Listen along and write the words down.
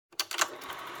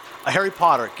Harry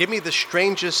Potter, give me the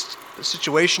strangest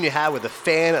situation you had with a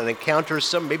fan and encounters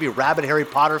some maybe rabid Harry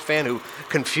Potter fan who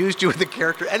confused you with the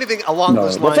character. Anything along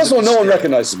those lines. Well, first of all, no one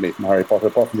recognizes me from Harry Potter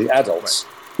apart from the adults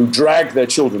who drag their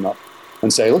children up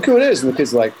and say, "Look who it is!" And the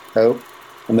kids are like, "Oh,"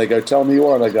 and they go, "Tell me you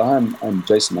are." And I go, "I'm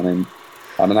Jason.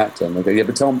 I'm an actor." And they go, "Yeah,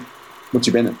 but tell me what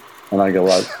you've been in." And I go,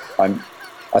 "Well,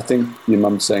 I think your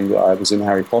mum's saying that I was in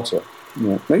Harry Potter." And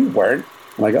they're like, "No, you weren't."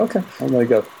 And I go, "Okay." And they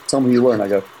go, "Tell me who you were." And I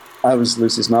go, "I was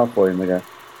Lucius Malfoy." And they go,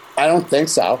 "I don't think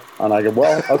so." And I go,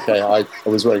 "Well, okay, I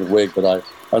was wearing a wig, but I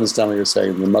understand what you're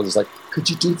saying." And the mother's like, "Could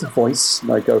you do the voice?"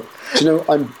 And I go, "Do you know,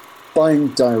 I'm buying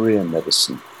diarrhea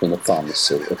medicine in a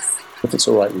pharmacy, if it's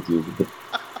all right with you."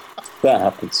 That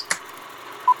happens.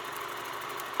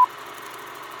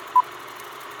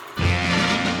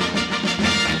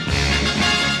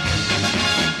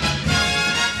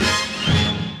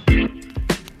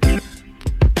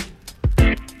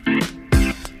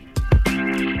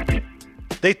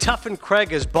 They toughen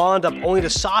Craig as Bond up only to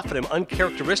soften him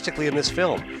uncharacteristically in this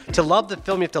film. To love the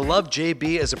film, you have to love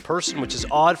JB as a person, which is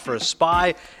odd for a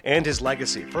spy and his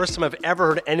legacy. First time I've ever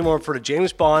heard anyone refer to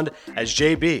James Bond as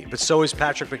JB, but so is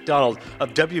Patrick McDonald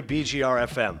of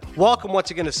WBGR-FM. Welcome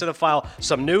once again to Cinephile,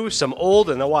 some new, some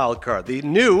old, and a wild card. The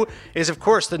new is, of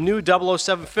course, the new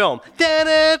 007 film.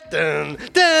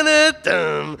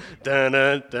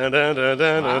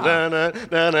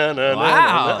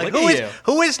 Wow,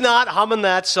 Who is not humming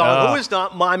that song? Who is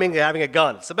not miming having a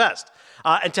gun? It's the best.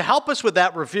 And to help us with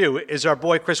that review is our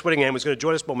boy Chris Whittingham, who's going to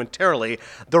join us momentarily.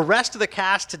 The rest of the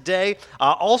cast today,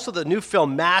 also the new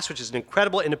film Mass, which is an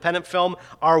incredible independent film.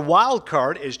 Our wild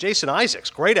card is Jason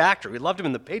Isaacs, great actor. We loved him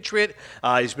in The Patriot.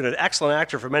 He's been an excellent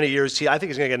actor for many years. I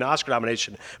think he's going to get an Oscar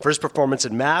nomination for his performance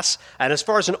in Mass. And as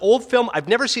far as an old film, I've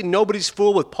never seen Nobody's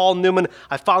Fool with Paul Newman.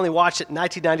 I finally watched it,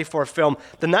 1994 film.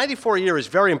 The 94 year is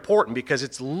very important because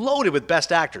it's loaded with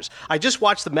best actors. I just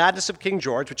watched The Madness of King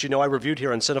George, which you know I reviewed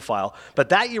here on Cinephile. But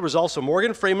that year was also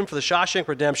Morgan Freeman for The Shawshank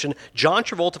Redemption, John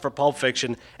Travolta for Pulp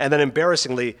Fiction, and then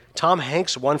embarrassingly, Tom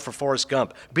Hanks won for Forrest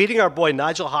Gump, beating our boy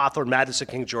Nigel Hawthorne, Madness of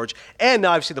King George, and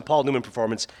now I've seen the Paul Newman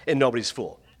performance in Nobody's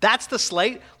Fool. That's the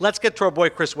slate. Let's get to our boy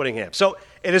Chris Whittingham. So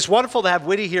it is wonderful to have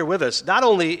Whitty here with us. Not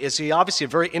only is he obviously a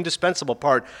very indispensable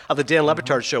part of the Dan Le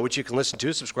Batard Show, which you can listen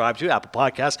to, subscribe to, Apple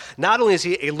Podcasts. Not only is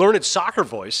he a learned soccer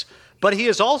voice, but he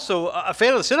is also a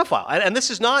fan of the Cinephile. And this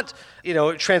is not,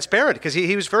 transparent because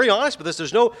he was very honest with this.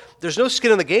 There's no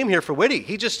skin in the game here for Whitty.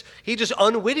 He just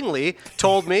unwittingly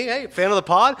told me, hey, fan of the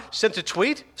pod, sent a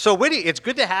tweet. So Whitty, it's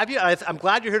good to have you. I'm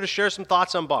glad you're here to share some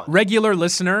thoughts on Bond. Regular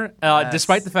listener,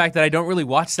 despite the fact that I don't really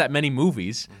watch that many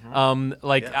movies.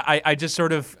 I just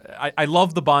sort of, I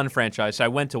love the Bond franchise, so I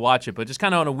went to watch it, but just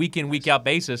kind of on a week in, week out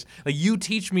basis. Like, you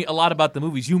teach me a lot about the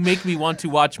movies. You make me want to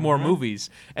watch more movies.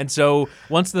 And so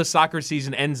once the soccer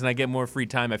season ends and I get more free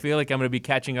time, I feel like I'm going to be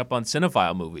catching up on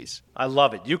Cinephile movies. I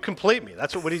love it. You complete me.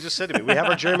 That's what Woody just said to me. We have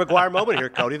our Jerry Maguire moment here,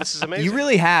 Cody. This is amazing. You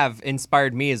really have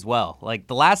inspired me as well. Like,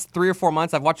 the last 3 or 4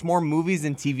 months, I've watched more movies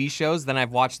and TV shows than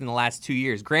I've watched in the last 2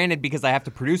 years. Granted, because I have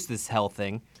to produce this hell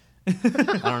thing. I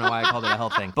don't know why I called it a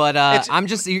hell thing. But I'm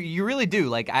just, you really do.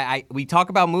 Like, we talk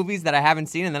about movies that I haven't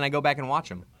seen, and then I go back and watch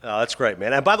them. Oh, that's great,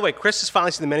 man. And by the way, Chris has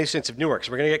finally seen The Many Saints of Newark,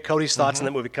 so we're going to get Cody's thoughts on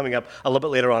that movie coming up a little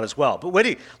bit later on as well. But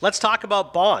Whitty, let's talk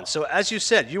about Bond. So as you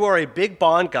said, you are a big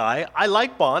Bond guy. I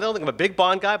like Bond. I don't think I'm a big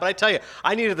Bond guy, but I tell you,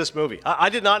 I needed this movie. I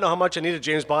did not know how much I needed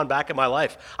James Bond back in my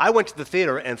life. I went to the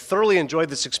theater and thoroughly enjoyed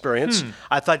this experience.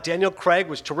 I thought Daniel Craig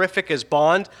was terrific as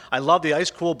Bond. I love the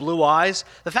ice-cool blue eyes.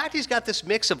 The fact he's got this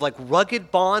mix of like rugged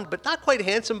Bond, but not quite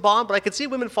handsome Bond, but I could see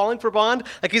women falling for Bond.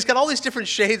 Like, he's got all these different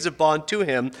shades of Bond to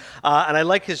him. And I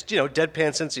like his,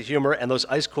 deadpan sense of humor and those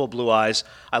ice-cool blue eyes.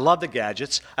 I love the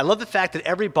gadgets. I love the fact that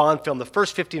every Bond film, the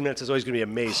first 15 minutes is always going to be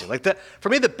amazing. Like, for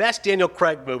me, the best Daniel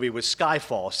Craig movie was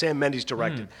Skyfall, Sam Mendes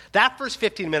directed. That first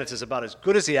 15 minutes is about as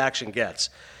good as the action gets.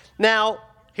 Now,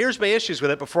 here's my issues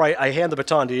with it before I hand the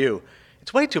baton to you.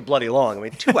 It's way too bloody long. I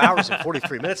mean, 2 hours and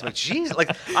 43 minutes. I'm like, geez,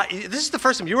 this is the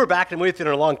first time you were back in the movie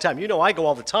theater in a long time. You know I go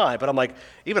all the time, but I'm like,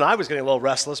 even I was getting a little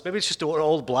restless. Maybe it's just an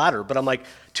old bladder, but I'm like,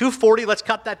 240, let's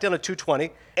cut that down to 220.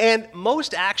 And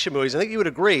most action movies, I think you would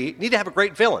agree, need to have a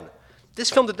great villain. This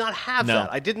film did not have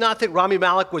that. I did not think Rami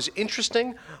Malek was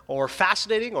interesting or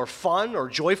fascinating or fun or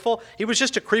joyful. He was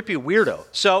just a creepy weirdo.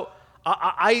 So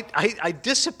I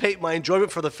dissipate my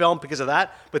enjoyment for the film because of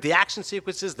that, but the action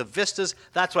sequences, the vistas,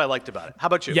 that's what I liked about it. How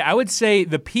about you? Yeah, I would say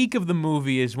the peak of the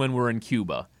movie is when we're in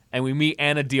Cuba and we meet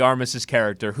Ana de Armas'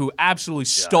 character, who absolutely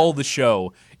stole the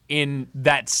show in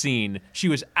that scene. She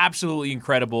was absolutely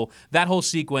incredible. That whole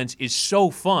sequence is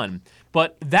so fun.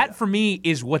 But that, for me,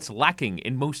 is what's lacking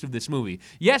in most of this movie.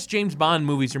 Yes, James Bond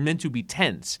movies are meant to be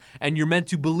tense, and you're meant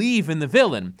to believe in the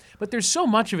villain, but there's so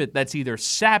much of it that's either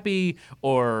sappy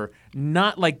or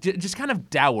not, like, just kind of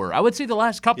dour. I would say the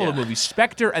last couple of movies,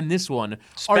 Spectre and this one,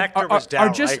 are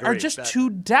just too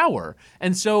dour.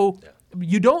 And so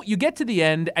you get to the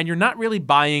end, and you're not really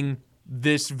buying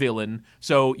this villain,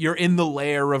 so you're in the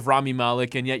lair of Rami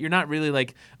Malek, and yet you're not really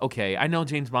like, okay, I know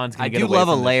James Bond's gonna get away from this. I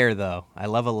do love a lair, though. I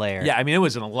love a lair. Yeah, I mean, it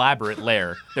was an elaborate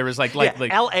lair. There was like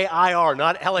L-A-I-R,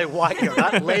 not L-A-Y-E-R,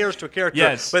 not layers to a character.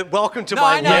 Yes. But welcome to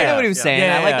my lair. I know what he was saying.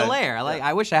 Yeah, I like a lair.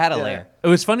 I wish I had a lair. It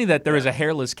was funny that there was a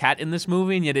hairless cat in this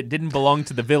movie, and yet it didn't belong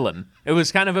to the villain. It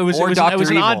was an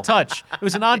odd touch. It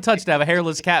was an odd touch to have a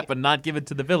hairless cat, but not give it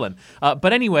to the villain.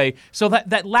 But anyway, so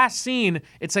that last scene,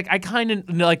 it's like I kind of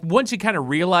like once you kind of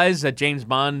realize that James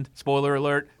Bond. Spoiler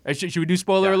alert. Should we do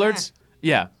spoiler alerts?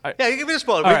 Yeah. Yeah, you give me a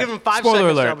spoiler. We're giving 5 spoiler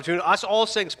seconds alert. now between us all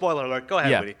saying spoiler alert. Go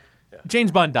ahead, Woody. Yeah.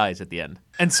 James Bond dies at the end,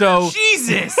 and so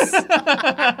Jesus,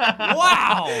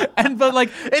 wow. But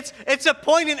like it's a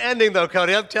poignant ending though,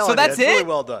 Cody. I'm telling you, that's it's it? really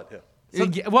well done.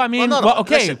 Yeah. Well, I mean,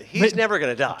 okay. Listen, he's never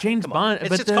going to die. James Bond.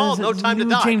 It's called No Time to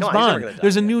Die. James Bond.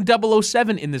 There's a new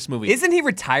 007 in this movie. Isn't he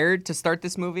retired to start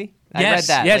this movie? I Yes,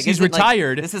 read that. yes, he's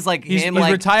retired. This is like he's him.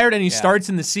 He's retired, and he starts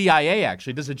in the CIA.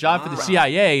 Actually, does a job for the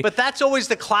CIA. But that's always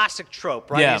the classic trope,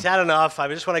 right? Yeah. He's had enough. I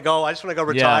just want to go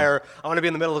retire. I want to be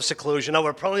in the middle of seclusion. No,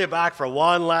 we're pulling you back for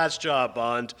one last job,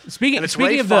 Bond. Speaking of the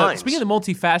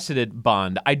multifaceted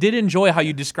Bond, I did enjoy how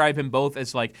you describe him both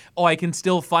as like, oh, I can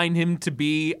still find him to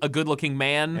be a good-looking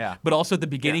man, but also at the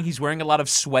beginning he's wearing a lot of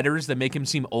sweaters that make him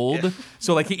seem old. Yeah.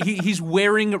 So like he's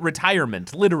wearing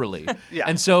retirement, literally.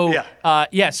 And so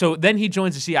so then he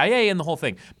joins the CIA and the whole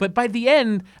thing. But by the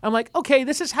end, I'm like, okay,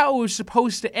 this is how it was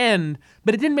supposed to end,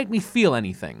 but it didn't make me feel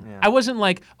anything. Yeah. I wasn't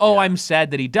like, oh, I'm sad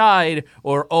that he died,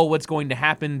 or oh, what's going to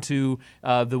happen to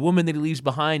the woman that he leaves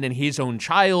behind and his own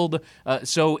child.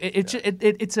 So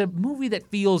it's a movie that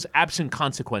feels absent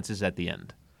consequences at the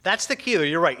end. That's the key, though.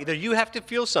 You're right. Either you have to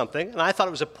feel something, and I thought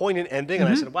it was a poignant ending, and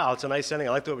I said, wow, it's a nice ending.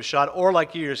 I like the way it was shot. Or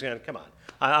like you're saying, come on,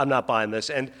 I'm not buying this.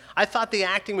 And I thought the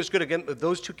acting was good, again, with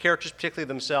those two characters, particularly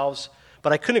themselves.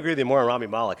 But I couldn't agree with you more on Rami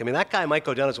Malek. I mean, that guy might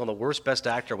go down as one of the worst Best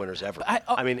Actor winners ever. I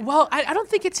don't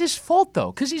think it's his fault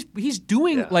though, because he's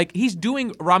doing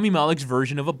Rami Malek's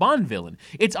version of a Bond villain.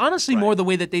 It's honestly more the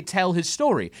way that they tell his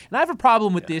story, and I have a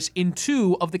problem with this in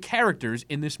 2 of the characters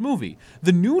in this movie.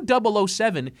 The new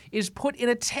 007 is put in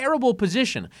a terrible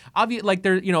position. Obviously, like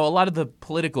there, a lot of the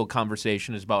political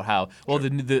conversation is about how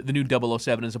the new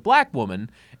 007 is a black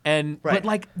woman, but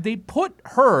like they put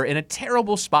her in a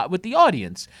terrible spot with the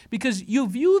audience because you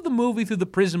view the movie through the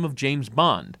prism of James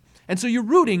Bond. And so you're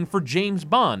rooting for James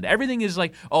Bond. Everything is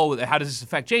like, oh, how does this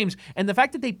affect James? And the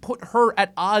fact that they put her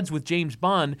at odds with James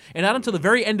Bond, and not until the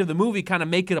very end of the movie kind of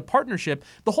make it a partnership,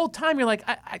 the whole time you're like,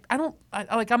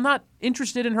 I'm not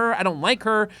interested in her. I don't like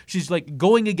her. She's like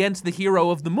going against the hero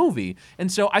of the movie.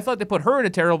 And so I thought they put her in a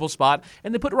terrible spot,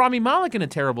 and they put Rami Malek in a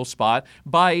terrible spot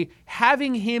by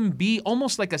having him be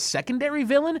almost like a secondary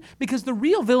villain, because the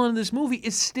real villain of this movie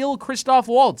is still Christoph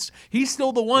Waltz. He's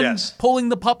still the one pulling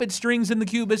the puppet strings in the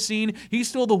Cuba scene. He's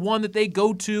still the one that they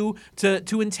go to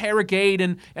interrogate,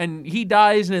 and he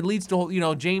dies, and it leads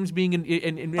to James being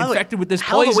infected with this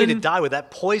poison. Hell of a way to die with that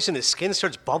poison. His skin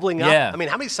starts bubbling up. Yeah. I mean,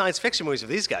 how many science fiction movies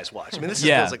have these guys watched? I mean, this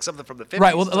feels like something from the 50s.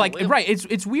 Right. Well,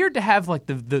 it's weird to have like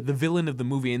the villain of the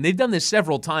movie, and they've done this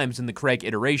several times in the Craig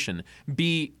iteration,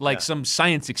 be like some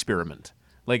science experiment.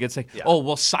 Like it's like,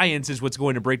 science is what's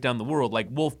going to break down the world. Like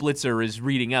Wolf Blitzer is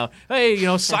reading out,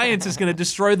 hey, science is going to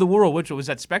destroy the world. Which was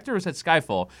that Spectre or was that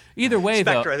Skyfall? Either way,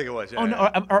 Spectre, though. I think it was. Yeah, no,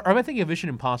 am I thinking of Mission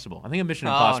Impossible? I think of Mission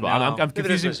Impossible. No. I'm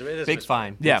confusing. It is Big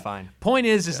fine. Yeah. Big fine. Point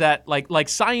is that like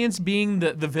science being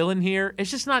the villain here,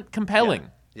 it's just not compelling.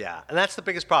 Yeah, and that's the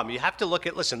biggest problem. You have to look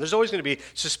at, there's always going to be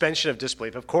suspension of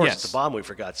disbelief. Of course, it's a Bond movie,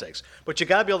 for God's sakes. But you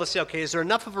got to be able to say, okay, is there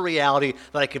enough of a reality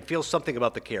that I can feel something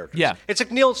about the characters? Yeah. It's like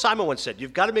Neil Simon once said,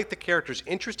 you've got to make the characters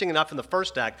interesting enough in the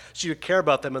first act so you care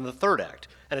about them in the third act.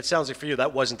 And it sounds like for you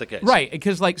that wasn't the case. Right,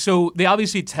 because so they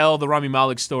obviously tell the Rami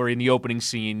Malek story in the opening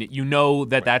scene. You know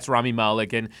that that's Rami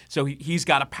Malek, and so he's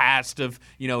got a past of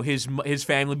his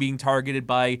family being targeted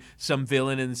by some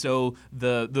villain, and so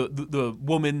the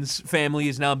woman's family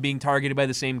is now being targeted by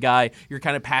the same guy. You're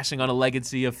kind of passing on a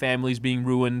legacy of families being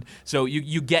ruined, so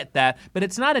you get that, but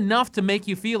it's not enough to make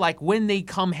you feel like when they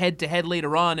come head to head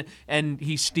later on, and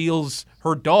he steals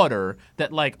her daughter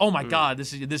that like, oh my God,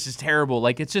 this is terrible.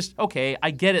 Like it's just okay.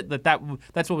 I get it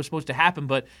that's what was supposed to happen,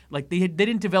 but like they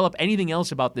didn't develop anything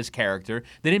else about this character.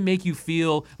 They didn't make you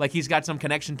feel like he's got some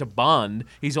connection to Bond.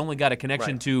 He's only got a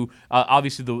connection to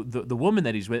obviously the woman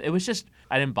that he's with. It was just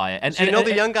I didn't buy it. And so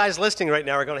the young guys listening right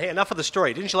now are going, hey, enough of the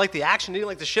story. Didn't you like the action? Didn't you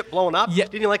like the ship blowing up? Yeah.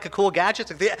 Didn't you like the cool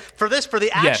gadgets? Like for the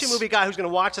action movie guy who's going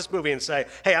to watch this movie and say,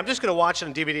 hey, I'm just going to watch it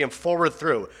on DVD and forward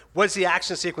through. Was the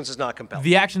action sequences not compelling?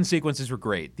 The action sequences were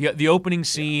great. The opening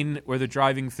scene where they're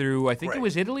driving through, I think it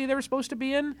was Italy they were supposed to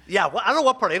be in. Yeah, well, I don't know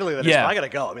what part of Italy that is, but I got to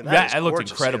go. I mean, that looked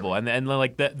incredible. And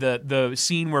like the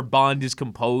scene where Bond is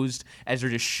composed as they're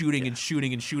just shooting and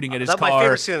shooting and shooting at his car. That's my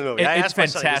favorite scene in the movie. I It's asked my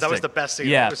son, fantastic. that was the best scene.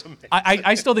 Yeah. It was amazing.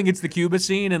 I still think it's the Cuba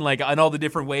scene and like on all the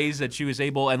different ways that she was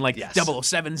able and like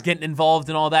 007's getting involved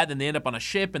and all that. Then they end up on a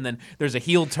ship and then there's a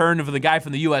heel turn of the guy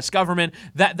from the U.S. government.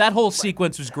 That whole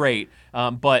sequence was great.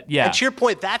 But yeah. And to your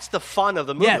point, that's the fun of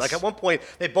the movie. Yes. Like at one point,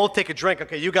 they both take a drink.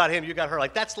 Okay, you got him, you got her.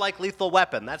 Like that's like Lethal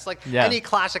Weapon. That's like any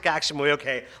classic action movie.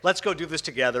 Okay, let's go do this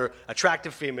together.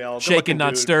 Attractive female, Shaken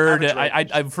Not dude, Stirred.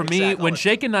 For me, Exactly. when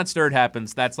Shaken Not Stirred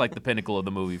happens, that's like the pinnacle of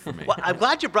the movie for me. Well, I'm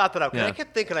glad you brought that up. Yeah. I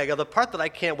kept thinking, the part that I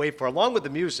can't wait for, along with the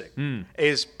music,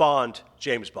 is Bond,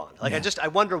 James Bond. Like I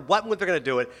wonder when they're going to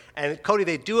do it. And Cody,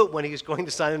 they do it when he's going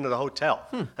to sign into the hotel,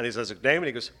 and he says his name, and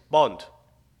he goes Bond.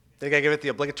 They got to give it the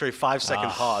obligatory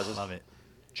 5-second pause. Love it.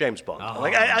 James Bond. Oh.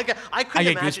 Like I couldn't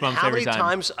get imagine goosebumps how every many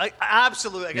time. times.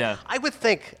 Absolutely. I would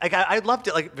think. I loved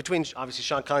it. Like between obviously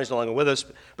Sean Connery's no longer with us,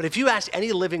 but if you asked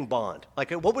any living Bond, like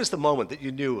what was the moment that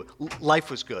you knew life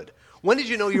was good? When did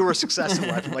you know you were a success in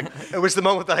life? Like it was the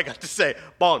moment that I got to say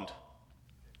Bond.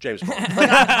 James Bond. Like,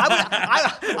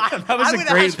 I would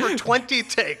ask for 20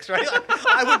 takes, right? Like,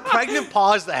 I would pregnant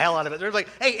pause the hell out of it. They're like,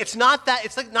 hey, it's not that.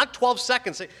 It's like not 12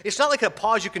 seconds. It's not like a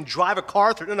pause you can drive a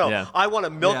car through. No. Yeah. I want to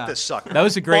milk this sucker. That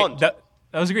was a great. Bond. That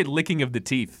was a great licking of the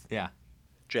teeth. Yeah.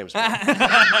 James Bond.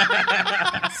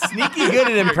 Sneaky good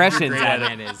at impressions, that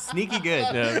man is. Sneaky good.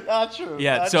 Yeah. Not true.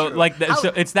 Yeah, Not so true. like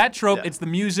so it's that trope. Yeah. It's the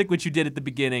music which you did at the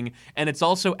beginning, and it's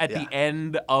also at the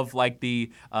end of like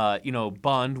the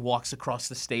Bond walks across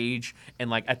the stage, and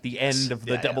like at the end of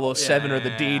the 007 or the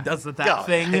D does that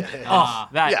thing. Oh,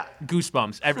 that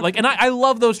goosebumps. Like, and I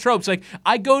love those tropes. Like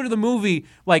I go to the movie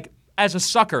like as a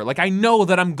sucker. Like I know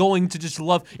that I'm going to just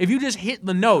love. If you just hit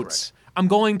the notes, I'm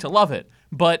going to love it.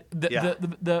 But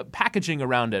the packaging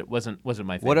around it wasn't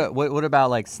my favorite. What about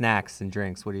like snacks and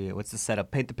drinks? What's the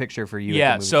setup? Paint the picture for you.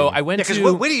 Yeah, at the movie so theater. I went because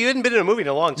to. Whitty, you hadn't been in a movie in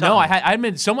a long time. No, I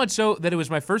admit so much so that it was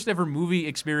my first ever movie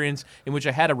experience in which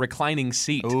I had a reclining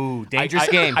seat. Ooh, dangerous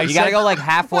game. I You gotta go like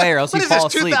halfway or else What you is fall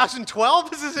this, asleep.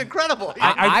 2012? This is incredible.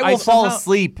 I will fall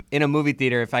asleep in a movie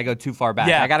theater if I go too far back.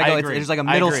 Yeah, I gotta go. I agree. There's like a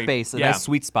I middle agree. space, a Yeah. nice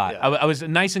sweet spot. I was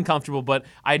nice and comfortable, but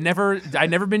I'd never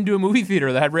been to a movie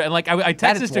theater that had and like I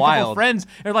texted is this to a couple wild. of friends.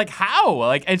 They're like, how?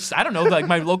 Like it's I don't know, like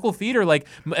my local theater, like,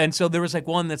 and so there was like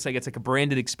one that's like it's like a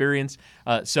branded experience.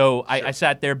 So I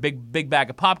sat there, big bag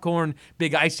of popcorn,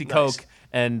 big icy Coke,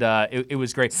 and it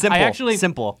was great. Simple. I actually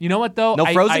Simple. You know what though? No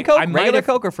frozen Coke, I might regular have-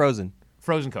 Coke or frozen.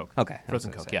 Frozen Coke. Okay,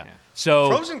 Frozen I was Coke. gonna Yeah. say, So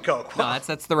Frozen Coke. No,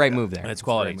 that's the right move there. It's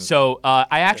quality. So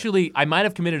I might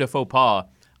have committed a faux pas.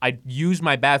 I used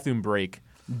my bathroom break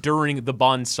during the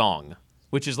Bond song,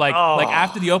 which is like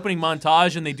after the opening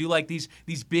montage and they do like these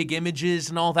big images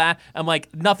and all that. I'm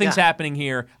like, nothing's happening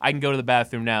here. I can go to the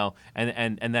bathroom now,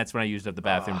 and that's when I used up the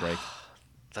bathroom break.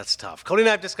 That's tough. Cody and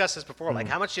I have discussed this before. Like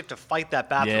how much you have to fight that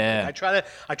bathroom. Yeah. Like,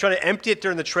 I try to empty it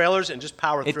during the trailers and just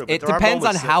power through. But It there are depends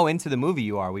on moments how into the movie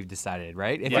you are. We've decided,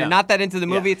 right? If Yeah. you're not that into the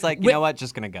movie, it's like you know what,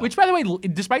 just gonna go. Which, by the way,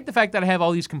 despite the fact that I have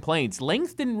all these complaints,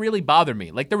 length didn't really bother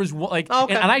me. Like there was and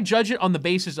I judge it on the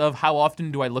basis of how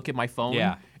often do I look at my phone.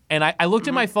 Yeah. And I looked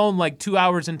at my phone like 2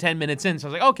 hours and 10 minutes in, so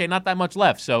I was like, okay, not that much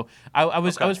left. So I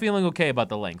was feeling okay about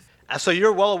the length. So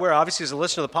you're well aware, obviously, as a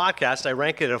listener to the podcast, I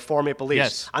rank it at a 4 Maple Leafs.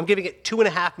 Yes. I'm giving it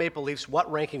 2.5 Maple Leafs. What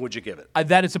ranking would you give it?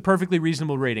 That is a perfectly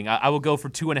reasonable rating. I will go for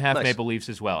 2.5 Nice. Maple Leafs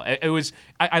as well. It was.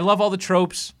 I love all the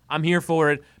tropes. I'm here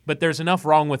for it, but there's enough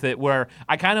wrong with it where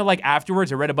I kind of like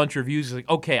afterwards I read a bunch of reviews. Like,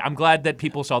 okay, I'm glad that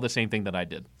people saw the same thing that I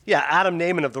did. Yeah, Adam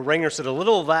Naiman of The Ringer said a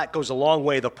little of that goes a long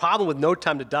way. The problem with No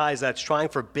Time to Die is that it's trying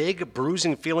for big,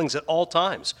 bruising feelings at all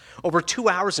times. Over 2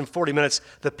 hours and 40 minutes,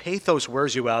 the pathos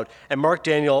wears you out. And Mark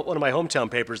Daniel, one of my hometown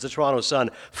papers, the Toronto Sun,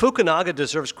 Fukunaga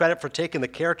deserves credit for taking the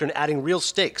character and adding real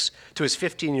stakes to his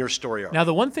 15-year story arc. Now,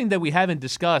 the one thing that we haven't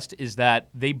discussed is that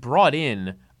they brought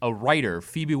in a writer,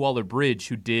 Phoebe Waller-Bridge,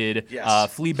 who did Yes.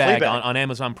 Fleabag Fleabag. on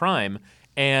Amazon Prime.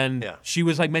 and Yeah. she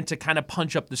was like meant to kind of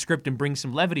punch up the script and bring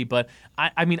some levity. But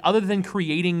I mean, other than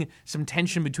creating some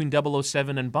tension between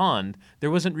 007 and Bond, there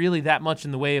wasn't really that much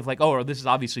in the way of like, oh, this is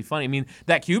obviously funny. I mean,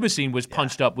 that Cuba scene was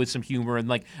punched up with some humor, and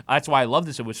like that's why I love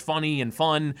this. It was funny and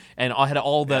fun, and I had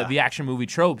all the action movie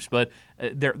tropes, but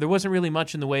there wasn't really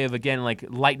much in the way of, again, like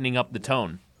lightening up the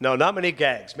tone. No, not many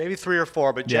gags. Maybe 3 or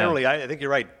 4, but generally, I think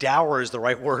you're right. Dour is the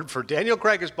right word for Daniel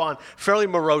Craig as Bond. Fairly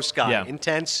morose guy. Yeah.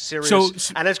 Intense, serious. So-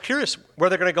 and I was curious where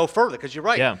they're going to go further, because you're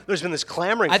right. Yeah. There's been this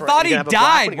clamoring I for thought you he have a black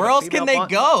one, died. you Where have a else can female they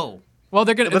Bond. go? Well,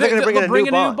 they're But they're gonna bring in a bring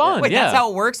new Bond. Wait, yeah. that's how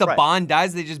it works? A Right. Bond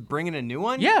dies, they just bring in a new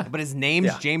one? Yeah. But his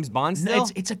name's James Bond No,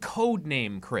 still? it's a code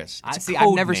name, Chris. It's a See, code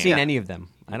I've never name. seen any of them.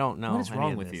 I don't know. What is any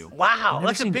wrong of with this. you? Wow, never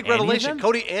that's a seen big any of revelation. them?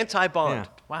 Cody anti-Bond.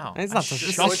 Yeah. Wow. It's not, I this,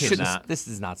 shocked in this, that. this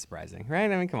is not surprising, right?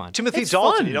 I mean, come on. Timothy It's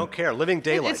Dalton, fun. you don't care. Living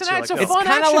Daylights. It's You're it's like, a no. fun It's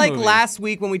kind of action like movie. last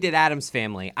week when we did Addams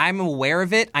Family. I'm aware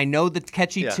of it. I know the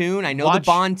catchy Yeah. tune. I know Watch- the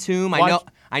Bond tune. watch-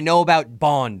 I know about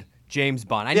Bond, James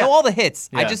Bond. I Yeah. know all the hits.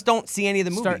 I Yeah. just don't see any of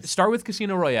the movies. Start with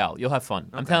Casino Royale. You'll have fun.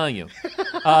 I'm telling you.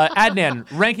 Adnan,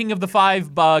 ranking of the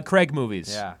 5 Craig movies.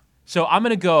 Yeah. So I'm going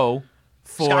to go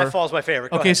for... Skyfall's my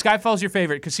favorite. Go Okay, ahead. Skyfall's your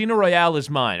favorite. Casino Royale is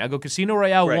mine. I go Casino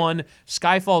Royale Great. 1,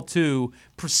 Skyfall 2,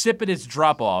 precipitous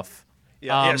drop-off.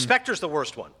 Yeah, Spectre's the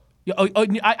worst one. I'm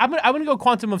gonna go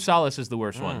Quantum of Solace is the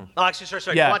worst one. Oh, actually,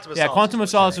 sorry. Yeah, Quantum of Solace. Quantum of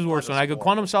Solace is the Quantum worst one. I go four.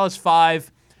 Quantum of Solace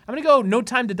 5. I'm gonna go No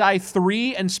Time to Die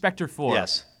 3 and Spectre 4.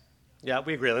 Yes. Yeah,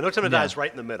 we agree. No Time to Die is right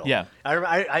in the middle. Yeah.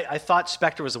 I thought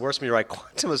Spectre was the worst movie. Right,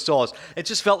 Quantum of Solace. It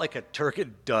just felt like a turkey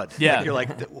dud. Yeah. Like, you're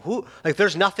like, who? Like,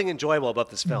 there's nothing enjoyable about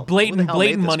this film. Who the Blatant hell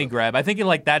made this money movie? grab. I think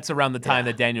that's around the time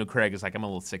that Daniel Craig is like, I'm a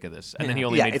little sick of this, and then he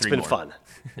only Yeah, made it's 3 been more. fun.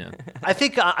 Yeah. I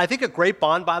think a great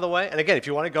Bond, by the way, and again, if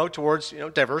you want to go towards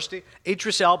diversity,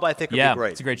 Idris Elba, I think would Yeah, be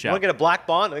great. it's a great You want shout. to get a black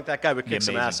Bond? I think that guy would It'd be kick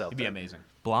some amazing. ass out It'd be there. amazing.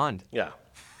 Blonde. Yeah.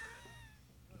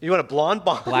 You want a blonde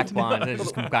Bond? Black Blonde. They're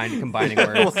just combining We'll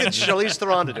words. get Charlize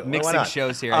Theron to do it. Why Mixing not?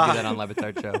 shows here. I do that on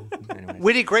Levitard Show. Anyway.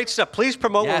 Witty, great stuff. Please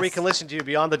promote where we Yes. can listen to you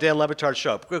beyond the Dan Levitard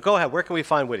Show. Go ahead. Where can we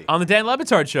find Witty? On the Dan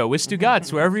Levitard Show with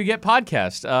Stugotz, wherever you get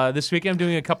podcasts. This week I'm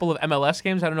doing a couple of MLS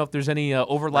games. I don't know if there's any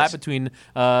overlap between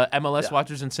MLS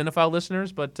watchers and Cinephile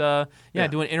listeners, but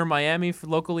doing Inter Miami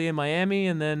locally in Miami,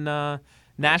 and then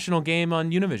national game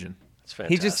on Univision. It's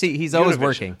fantastic. He's always Univision.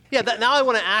 working. Yeah, now I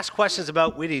want to ask questions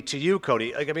about Witty to you,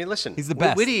 Cody. Like, I mean, listen. He's the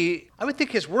best. Witty, I would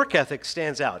think his work ethic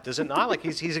stands out, does it not? Like,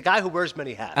 he's a guy who wears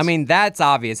many hats. I mean, that's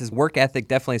obvious. His work ethic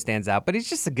definitely stands out, but he's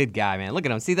just a good guy, man. Look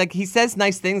at him. See, like, he says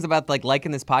nice things about, like,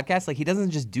 liking this podcast. Like, he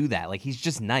doesn't just do that. Like, he's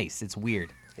just nice. It's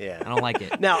weird. Yeah. I don't like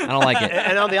it. Now, I don't like it.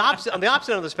 And on the opposite end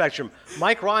of the spectrum,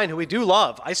 Mike Ryan, who we do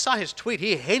love, I saw his tweet.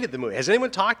 He hated the movie. Has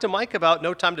anyone talked to Mike about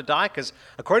No Time to Die? Because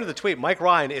according to the tweet, Mike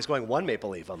Ryan is going one Maple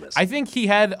Leaf on this. I think he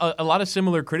had a lot of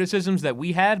similar criticisms that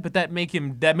we had, but that made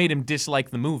him dislike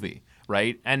the movie,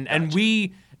 right? And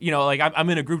we, like I'm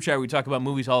in a group chat where we talk about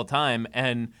movies all the time,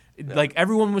 and like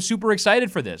everyone was super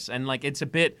excited for this, and like it's a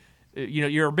bit.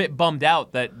 You're a bit bummed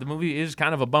out that the movie is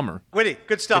kind of a bummer. Witty,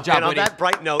 good stuff. Good job, and on Witty. that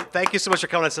bright note, thank you so much for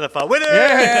coming on Cinephile. Witty!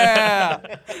 Yeah.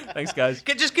 Thanks, guys.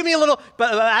 Just give me a little,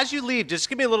 but as you leave, just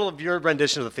give me a little of your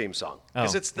rendition of the theme song.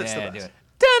 Because it's the Yeah, best.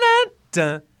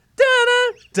 do it.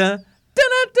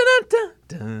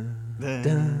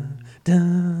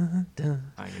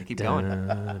 I'm gonna keep going.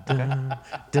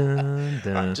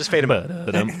 Just fade him out.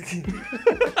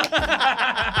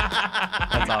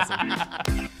 That's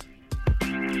awesome.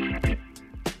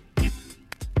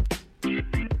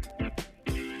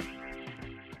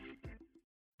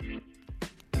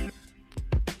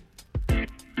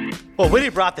 Well, Witty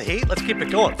brought the heat. Let's keep it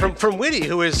going. From Witty,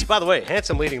 who is, by the way,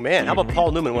 handsome leading man. How about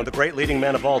Paul Newman, one of the great leading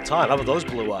men of all time? How about those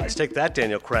blue eyes? Take that,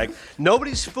 Daniel Craig.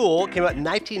 Nobody's Fool came out in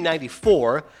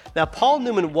 1994. Now, Paul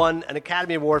Newman won an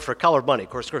Academy Award for Color of Money. Of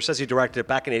course, Scorsese directed it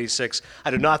back in '86. I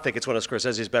do not think it's one of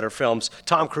Scorsese's better films.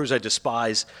 Tom Cruise, I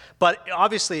despise. But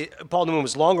obviously, Paul Newman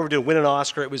was long overdue to win an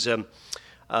Oscar. It was a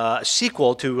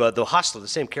sequel to The Hustler, the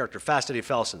same character, Fast Eddie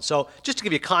Felson. So just to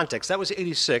give you context, that was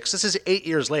 '86. This is 8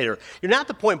 years later. You're now at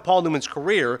the point in Paul Newman's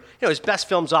career, his best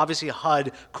films, obviously,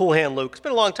 HUD, Cool Hand Luke. It's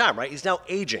been a long time, right? He's now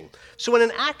aging. So when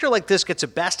an actor like this gets a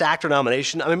Best Actor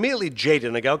nomination, I'm immediately jaded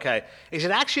and I go, okay, is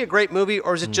it actually a great movie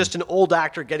or is it just an old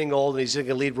actor getting old and he's in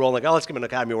a lead role? Like, let's give him an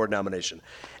Academy Award nomination.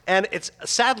 And it's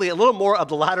sadly a little more of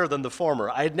the latter than the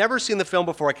former. I had never seen the film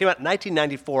before. It came out in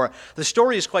 1994. The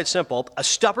story is quite simple. A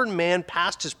stubborn man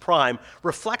passed past his prime,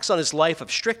 reflects on his life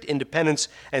of strict independence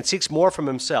and seeks more from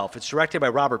himself. It's directed by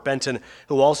Robert Benton,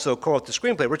 who also co-wrote the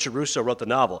screenplay. Richard Russo wrote the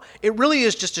novel. It really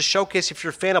is just a showcase, if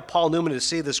you're a fan of Paul Newman, to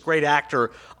see this great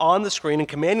actor on the screen and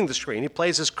commanding the screen. He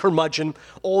plays this curmudgeon,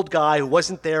 old guy who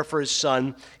wasn't there for his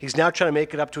son. He's now trying to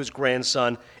make it up to his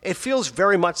grandson. It feels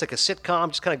very much like a sitcom,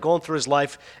 just kind of going through his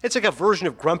life. It's like a version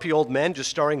of Grumpy Old Men, just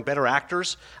starring better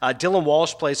actors. Dylan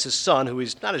Walsh plays his son, who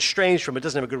he's not estranged from, but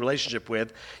doesn't have a good relationship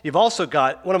with. You've also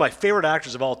got one of my favorite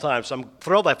actors of all time, so I'm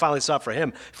thrilled I finally saw it for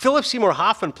him. Philip Seymour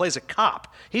Hoffman plays a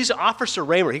cop. He's Officer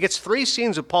Raymer. He gets 3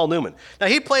 scenes with Paul Newman. Now,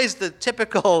 he plays the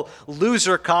typical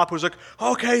loser cop who's like,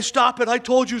 okay, stop it. I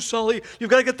told you, Sully. You've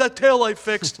got to get that taillight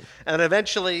fixed. And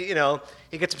eventually,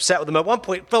 he gets upset with him. At one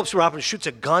point, Philip Seymour Hoffman shoots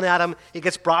a gun at him. He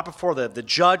gets brought before the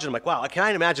judge. And I'm like, wow, I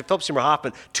can't imagine Philip Seymour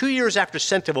Hoffman, 2 years after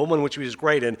Scent of a Woman, which he was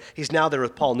great in, he's now there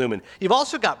with Paul Newman. You've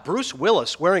also got Bruce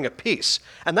Willis wearing a piece.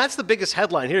 And that's the biggest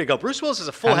headline. Here you go. Bruce Willis has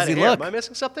a full head of hair. Am I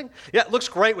missing something? Yeah, it looks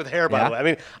great with hair, by the way. I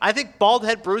mean, I think bald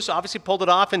head Bruce obviously pulled it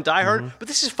off in Die Hard. But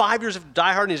this is 5 years of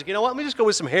Die Hard. And he's like, you know what? Let me just go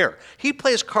with some hair. He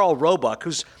plays Carl Roebuck,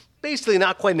 who's basically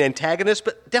not quite an antagonist,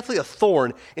 but definitely a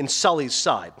thorn in Sully's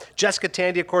side. Jessica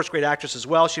Tandy, of course, great actress as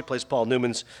well. She plays Paul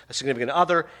Newman's significant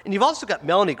other. And you've also got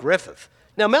Melanie Griffith.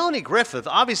 Now, Melanie Griffith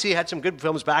obviously had some good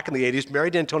films back in the 80s,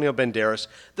 married to Antonio Banderas.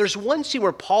 There's one scene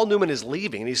where Paul Newman is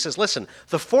leaving, and he says, listen,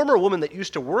 the former woman that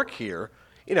used to work here,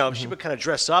 she would kind of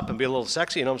dress up and be a little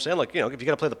sexy, you know what I'm saying? Like, if you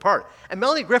got to play the part. And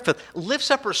Melanie Griffith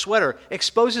lifts up her sweater,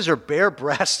 exposes her bare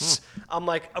breasts. I'm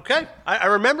like, okay. I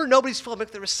remember Nobody's Fool.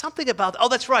 There was something about, oh,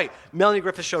 that's right. Melanie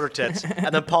Griffith showed her tits.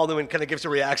 And then Paul Newman kind of gives a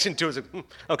reaction to it. It's like,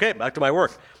 okay, back to my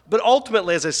work. But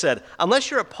ultimately, as I said, unless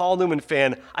you're a Paul Newman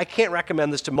fan, I can't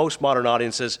recommend this to most modern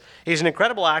audiences. He's an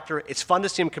incredible actor. It's fun to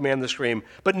see him command the screen.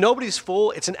 But Nobody's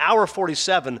Fool, it's an hour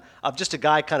 47 of just a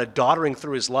guy kind of doddering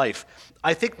through his life.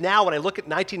 I think now when I look at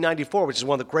 1994, which is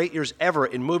one of the great years ever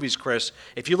in movies, Chris,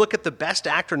 if you look at the Best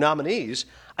Actor nominees,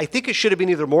 I think it should have been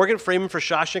either Morgan Freeman for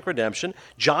Shawshank Redemption,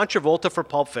 John Travolta for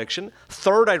Pulp Fiction.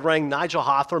 Third, I'd rank Nigel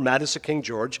Hawthorne, Madison King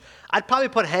George. I'd probably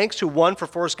put Hanks, who won, for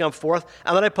Forrest Gump fourth,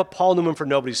 and then I'd put Paul Newman for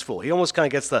Nobody's Fool. He almost kind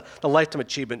of gets the Lifetime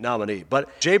Achievement nominee.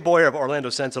 But Jay Boyer of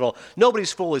Orlando Sentinel,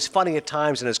 Nobody's Fool is funny at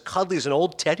times and as cuddly as an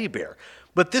old teddy bear.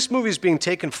 But this movie is being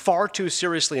taken far too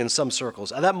seriously in some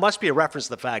circles. And that must be a reference to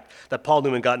the fact that Paul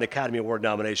Newman got an Academy Award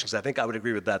nomination, because I think I would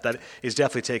agree with that. That is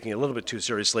definitely taking it a little bit too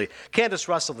seriously. Candace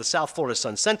Russell, the South Florida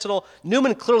Sun-Sentinel.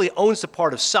 Newman clearly owns the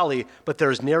part of Sully, but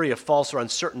there is nary a false or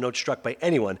uncertain note struck by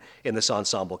anyone in this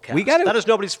ensemble cast. That is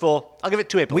Nobody's Fool. I'll give it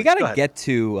 2 8 points. We got to get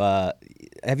to...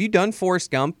 have you done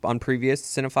Forrest Gump on previous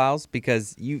Cinephiles?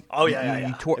 Because you... Oh,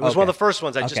 yeah. It was one of the first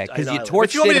ones because you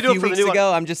torched it a few weeks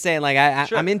ago. I'm just saying, like,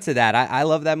 Sure. I'm into that. I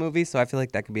love that movie, so I feel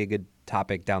like that could be a good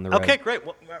topic down the road. Okay, great.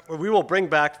 Well, we will bring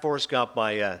back Forrest Gump.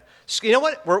 You know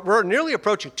what? We're nearly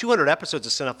approaching 200 episodes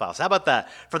of Cinephiles. How about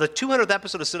that? For the 200th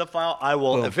episode of Cinephile, I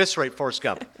will eviscerate Forrest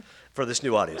Gump for this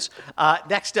new audience.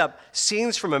 Next up,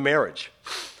 Scenes from a Marriage.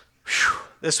 Whew,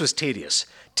 this was tedious.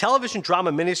 Television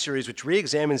drama miniseries which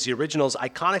re-examines the original's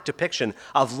iconic depiction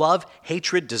of love,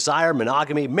 hatred, desire,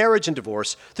 monogamy, marriage, and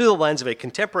divorce through the lens of a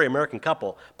contemporary American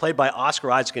couple played by Oscar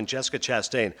Isaac and Jessica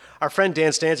Chastain. Our friend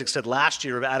Dan Stanzik said last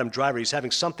year of Adam Driver he's having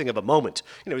something of a moment.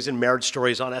 He's in Marriage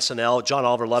Stories on SNL. John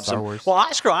Oliver loves him. Well,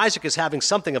 Oscar Isaac is having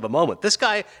something of a moment. This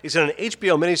guy is in an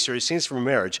HBO miniseries, Scenes from a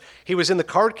Marriage. He was in The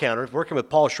Card Counter working with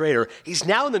Paul Schrader. He's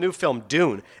now in the new film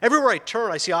Dune. Everywhere I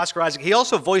turn, I see Oscar Isaac. He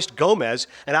also voiced Gomez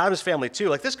in Addams Family too.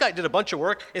 Like, this guy did a bunch of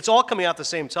work. It's all coming out at the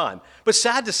same time. But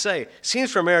sad to say,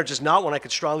 Scenes from a Marriage is not one I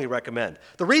could strongly recommend.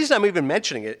 The reason I'm even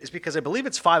mentioning it is because I believe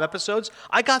it's 5 episodes.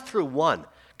 I got through 1.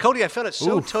 Cody, I found it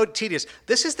so tedious.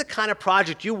 This is the kind of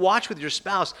project you watch with your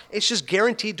spouse. It's just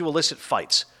guaranteed to elicit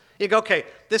fights. You go, okay,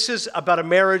 this is about a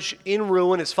marriage in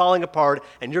ruin. It's falling apart.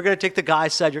 And you're going to take the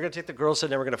guy's side. You're going to take the girl's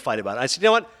side. And we're going to fight about it. I said, you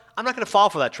know what? I'm not going to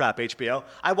fall for that trap, HBO.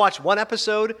 I watched 1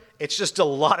 episode. It's just a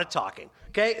lot of talking.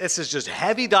 Okay, this is just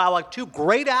heavy dialogue. 2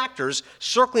 great actors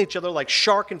circling each other like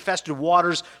shark-infested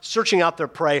waters, searching out their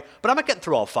prey. But I'm not getting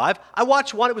through all 5. I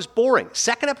watched 1, it was boring.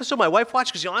 Second episode, my wife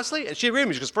watched, because honestly, and she agreed with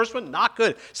me. She goes, first one, not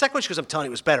good. Second one, she goes, I'm telling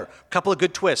you, it was better. A couple of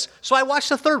good twists. So I watched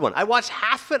the third one. I watched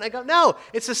half of it, and I go, no,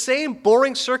 it's the same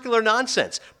boring circular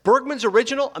nonsense. Bergman's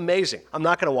original, amazing. I'm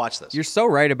not going to watch this. You're so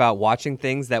right about watching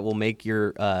things that will make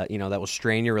your, that will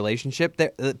strain your relationship.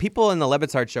 People in the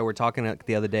Lebitard show were talking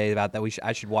the other day about that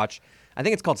I should watch. I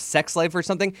think it's called Sex Life or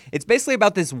something. It's basically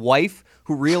about this wife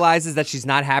who realizes that she's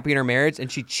not happy in her marriage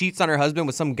and she cheats on her husband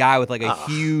with some guy with like a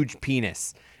huge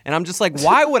penis. And I'm just like,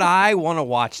 why would I want to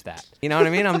watch that? You know what I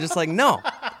mean? I'm just like, no,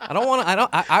 I don't want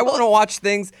to. I want to watch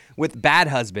things with bad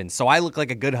husbands, so I look like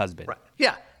a good husband. Right.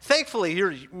 Yeah. Thankfully,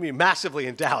 you're massively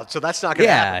endowed, so that's not going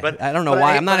to happen. But I don't know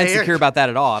why. I'm not insecure about that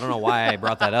at all. I don't know why I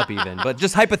brought that up even. But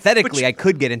just hypothetically, I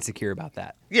could get insecure about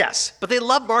that. Yes, but they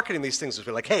love marketing these things.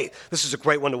 They're like, hey, this is a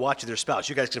great one to watch with your spouse.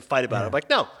 You guys can fight about it. I'm like,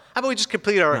 no. How about we just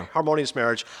complete our harmonious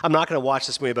marriage? I'm not going to watch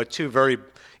this movie about two very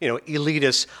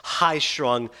elitist,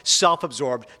 high-strung,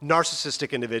 self-absorbed,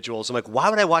 narcissistic individuals. I'm like, why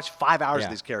would I watch 5 hours of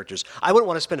these characters? I wouldn't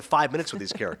want to spend 5 minutes with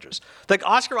these characters. Like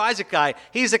Oscar Isaac guy,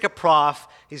 he's like a prof.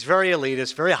 He's very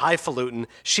elitist, very highfalutin.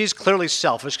 She's clearly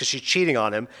selfish because she's cheating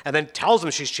on him, and then tells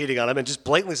him she's cheating on him, and just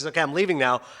blatantly says, okay, I'm leaving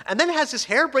now. And then has this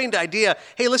harebrained idea,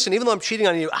 hey, listen, even though I'm cheating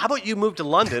on you, how about you move to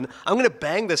London? I'm going to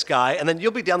bang this guy, and then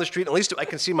you'll be down the street, and at least I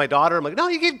can see my daughter. I'm like, no,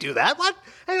 you can't do that. What?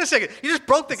 Hang on a second. You just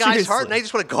broke the guy's heart, and now you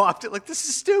just want to go off to like, this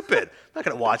is stupid. I'm not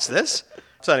going to watch this.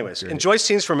 So anyways, enjoy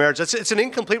Scenes from Marriage. It's an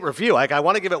incomplete review. Like, I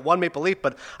want to give it 1 Maple Leaf,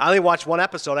 but I only watched 1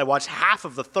 episode. I watched half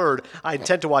of the third. I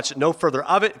intend to watch no further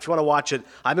of it. If you want to watch it,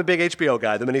 I'm a big HBO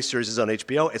guy. The miniseries is on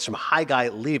HBO. It's from Hi Guy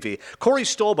Levy. Corey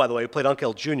Stoll, by the way, who played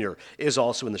Uncle Jr., is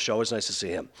also in the show. It's nice to see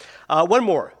him. One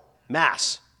more,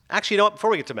 Mass. Actually, you know what? Before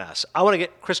we get to Mass, I want to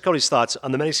get Chris Cody's thoughts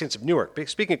on The Many Saints of Newark.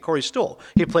 Speaking of Corey Stoll,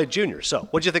 he played Junior. So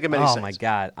what did you think of Many Saints? Oh, my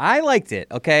God. I liked it,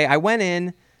 okay? I went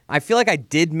in. I feel like I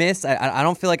did miss. I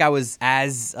don't feel like I was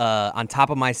as on top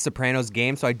of my Sopranos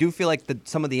game, so I do feel like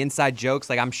some of the inside jokes,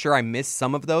 like I'm sure I missed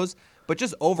some of those. But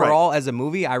just overall, as a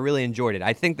movie, I really enjoyed it.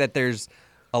 I think that there's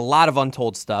a lot of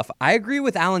untold stuff. I agree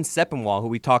with Alan Sepinwall, who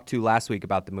we talked to last week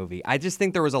about the movie. I just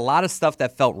think there was a lot of stuff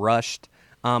that felt rushed.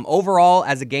 Overall,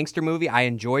 as a gangster movie, I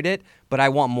enjoyed it, but I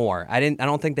want more. I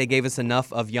don't think they gave us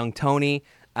enough of young Tony.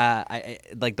 I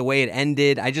like the way it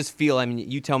ended. I just feel, I mean,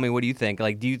 you tell me, what do you think?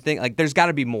 Like, do you think, like, there's got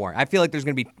to be more? I feel like there's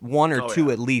going to be one or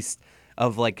two at least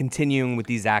of, like, continuing with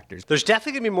these actors. There's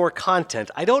definitely going to be more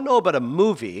content. I don't know about a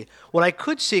movie. What I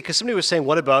could see, because somebody was saying,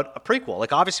 what about a prequel?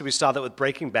 Like, obviously, we saw that with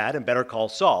Breaking Bad and Better Call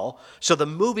Saul. So the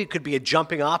movie could be a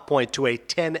jumping off point to a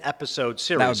 10-episode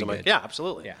series. That would be I'm good. like, yeah,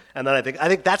 absolutely. Yeah. And then I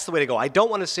think that's the way to go. I don't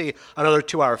want to see another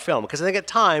 2-hour film, because I think at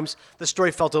times the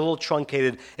story felt a little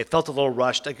truncated. It felt a little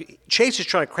rushed. Like, Chase is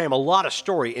trying to cram a lot of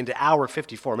story into hour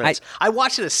 54 minutes. I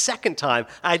watched it a second time.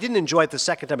 I didn't enjoy it the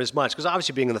second time as much, because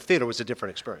obviously being in the theater was a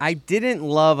different experience. I didn't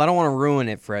love, I don't want to ruin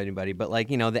it for anybody, but, like,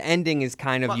 you know, the ending is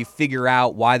kind of, you figure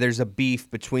out why there's a beef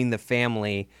between the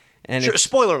family. And sure,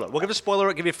 spoiler alert. We'll give a spoiler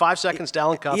alert. Give you 5 seconds.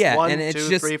 Down cuff. Yeah, 1, and 2, it's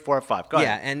just, 3, 4, 5. Go ahead.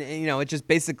 Yeah, and you know, it just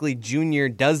basically Junior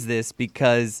does this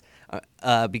because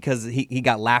he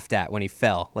got laughed at when he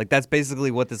fell. Like, that's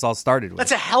basically what this all started with.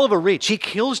 That's a hell of a reach. He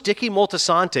kills Dickie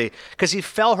Moltisanti because he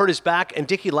fell, hurt his back, and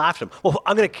Dickie laughed at him. Well,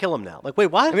 I'm going to kill him now. Like, wait,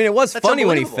 what? I mean, it was That's funny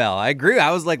when he unbelievable. fell. I agree. I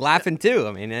was, like, laughing too.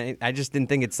 I mean, I just didn't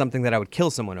think it's something that I would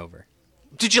kill someone over.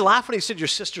 Did you laugh when he said your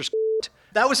sister's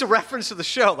That was a reference to the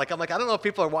show. Like, I'm like, I don't know if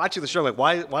people are watching the show. Like,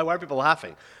 why are people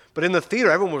laughing? But in the theater,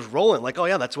 everyone was rolling. Like, oh,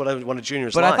 yeah, that's one of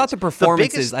Junior's But lines. I thought the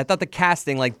performances, I thought the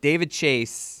casting, like David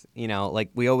Chase, you know, like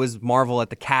we always marvel at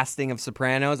the casting of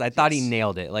Sopranos. I thought he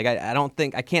nailed it. Like,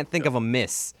 I can't think of a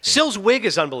miss. Sill's wig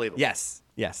is unbelievable. Yes.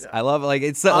 Yeah. I love, like,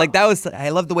 it's like that was, I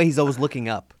love the way he's always looking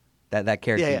up, that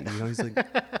character. Yeah. You know, he's like,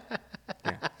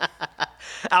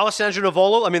 Alessandro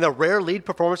Nivola, I mean, the rare lead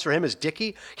performance for him is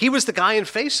Dickie. He was the guy in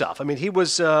Face Off. I mean, he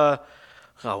was,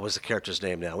 what was the character's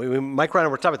name now? Mike Ryan,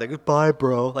 we're talking about that. Goodbye,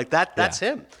 bro. Like, that's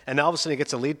him. And now all of a sudden he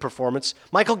gets a lead performance.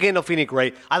 Michael Gandolfini,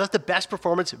 great. I thought the best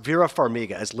performance, Vera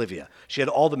Farmiga as Livia. She had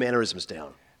all the mannerisms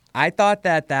down. I thought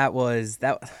that was.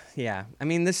 Yeah. I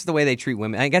mean, this is the way they treat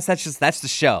women. I guess that's the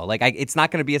show. Like, it's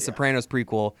not going to be a Sopranos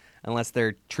prequel unless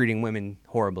they're treating women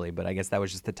horribly, but I guess that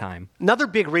was just the time. Another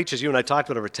big reach, as you and I talked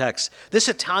about over text, this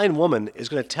Italian woman is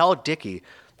going to tell Dickie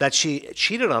that she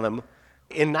cheated on him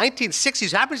in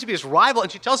 1960s, happens to be his rival,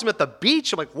 and she tells him at the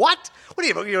beach. I'm like, what? What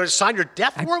are you sign your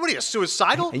death warrant? What are you,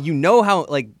 suicidal? And you know how,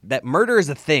 like, that murder is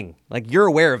a thing. Like, you're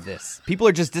aware of this. People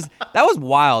are just, that was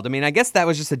wild. I mean, I guess that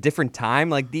was just a different time.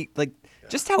 Like,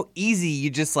 just how easy you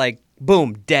just, like,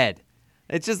 boom, dead.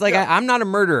 It's just like, I'm not a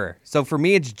murderer. So for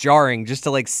me, it's jarring just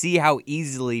to, like, see how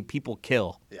easily people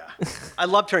kill. Yeah. I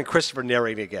loved hearing Christopher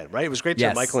narrating again, right? It was great to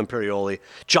hear Michael Imperioli.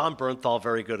 John Bernthal,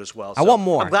 very good as well. So I want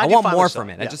more. I want more from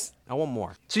it. Yeah. I want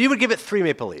more. So you would give it 3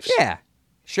 Maple Leafs? Yeah,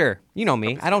 sure. You know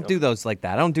me. I don't do those like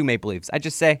that. I don't do Maple Leafs. I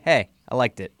just say, hey, I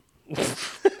liked it.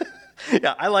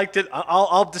 Yeah, I liked it.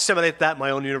 I'll disseminate that in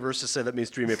my own universe to say that means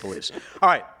 3 Maple Leafs. All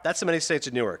right, that's The Many Saints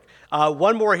of Newark.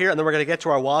 One more here, and then we're going to get to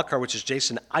our wild card, which is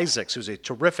Jason Isaacs, who's a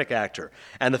terrific actor.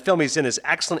 And the film he's in is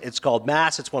excellent. It's called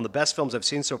Mass. It's one of the best films I've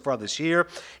seen so far this year.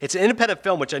 It's an independent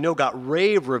film, which I know got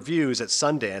rave reviews at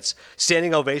Sundance,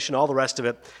 standing ovation, all the rest of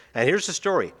it. And here's the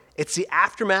story. It's the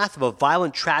aftermath of a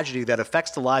violent tragedy that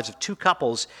affects the lives of two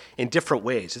couples in different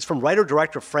ways. It's from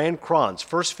writer-director Fran Kranz'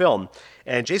 first film,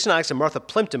 and Jason Isaacs and Martha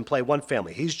Plimpton play one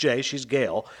family. He's Jay, she's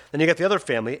Gail. Then you got the other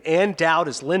family, Ann Dowd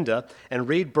as Linda, and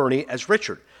Reed Birney as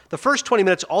Richard. The first 20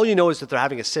 minutes, all you know is that they're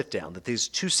having a sit-down, that these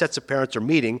two sets of parents are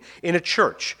meeting in a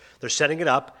church. They're setting it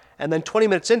up, and then 20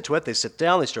 minutes into it, they sit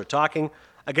down, they start talking.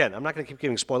 Again, I'm not going to keep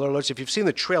giving spoiler alerts. If you've seen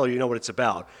the trailer, you know what it's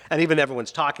about. And even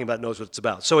everyone's talking about it knows what it's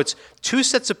about. So it's two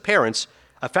sets of parents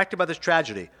affected by this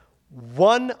tragedy.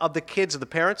 One of the kids of the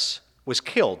parents was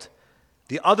killed.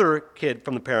 The other kid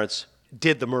from the parents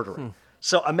did the murdering.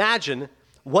 So imagine,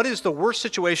 what is the worst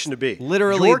situation to be?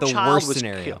 Literally Your the child worst was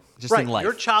scenario, killed. just in life.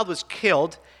 Your child was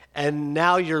killed, and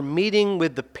now you're meeting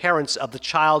with the parents of the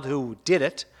child who did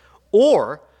it.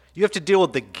 Or you have to deal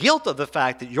with the guilt of the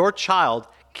fact that your child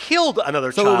killed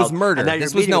another child. So it was murder. And now This you're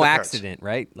was meeting no with the parents. accident,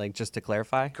 right? Like, just to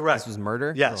clarify? Correct. This was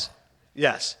murder? Yes. Ugh.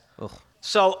 Yes. Ugh.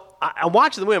 So I'm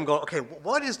watching the movie. I'm going, okay,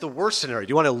 what is the worst scenario?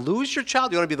 Do you want to lose your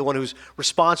child? Do you want to be the one who's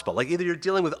responsible? Like, either you're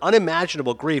dealing with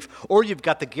unimaginable grief or you've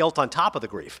got the guilt on top of the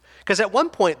grief. Because at one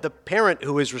point, the parent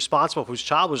who is responsible, whose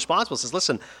child was responsible, says,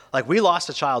 listen, like, we lost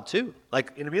a child too.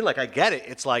 Like, you know what I mean? Like, I get it.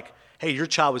 It's like, hey, your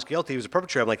child was guilty. He was a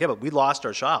perpetrator. I'm like, yeah, but we lost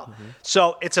our child. Mm-hmm.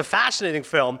 So it's a fascinating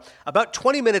film. About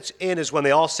 20 minutes in is when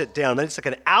they all sit down. Then it's like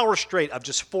an hour straight of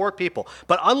just four people.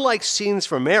 But unlike Scenes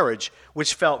from Marriage,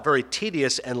 which felt very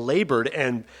tedious and labored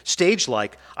and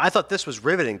stage-like, I thought this was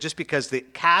riveting just because the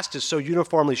cast is so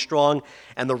uniformly strong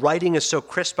and the writing is so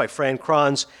crisp by Fran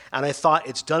Kranz, and I thought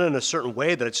it's done in a certain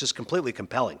way that it's just completely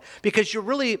compelling because you're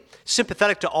really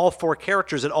sympathetic to all four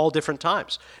characters at all different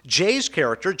times. Jay's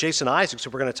character, Jason Isaacs, who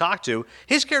we're going to talk to,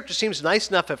 his character seems nice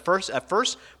enough at first,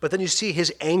 but then you see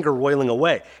his anger roiling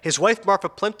away. His wife, Martha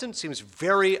Plimpton, seems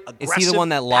very aggressive. Is he the one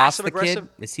that lost the kid?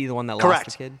 Is he the one that Correct.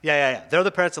 lost the kid? Yeah. They're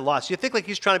the parents that lost. You think like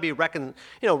he's trying to be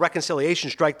reconciliation,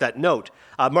 strike that note.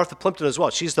 Martha Plimpton as well.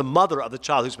 She's the mother of the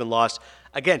child who's been lost.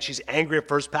 Again, she's angry at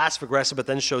first, passive aggressive, but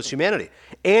then shows humanity.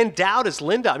 Ann Dowd is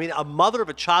Linda. I mean, a mother of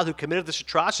a child who committed this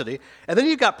atrocity. And then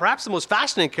you've got perhaps the most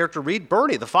fascinating character, Reed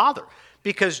Birney, the father.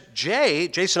 Because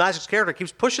Jason Isaacs' character,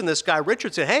 keeps pushing this guy,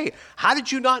 Richard, saying, hey, how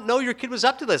did you not know your kid was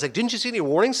up to this? Like, didn't you see any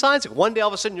warning signs? Like, one day all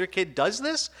of a sudden your kid does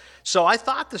this? So I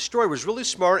thought the story was really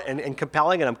smart and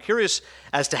compelling, and I'm curious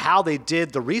as to how they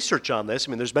did the research on this. I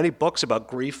mean, there's many books about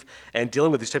grief and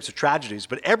dealing with these types of tragedies,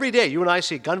 but every day you and I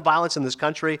see gun violence in this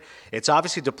country. It's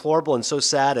obviously deplorable and so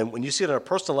sad, and when you see it on a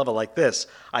personal level like this,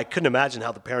 I couldn't imagine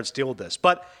how the parents deal with this.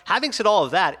 But having said all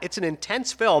of that, it's an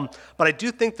intense film, but I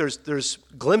do think there's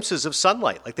glimpses of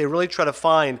sunlight. Like, they really try to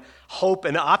find hope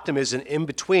and optimism in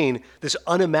between this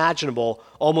unimaginable,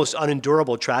 almost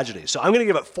unendurable tragedy. So I'm going to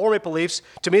give it 4 Maple Leafs.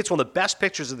 To me, it's one of the best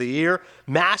pictures of the year.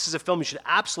 Mass is a film you should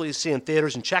absolutely see in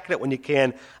theaters, and check it out when you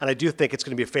can. And I do think it's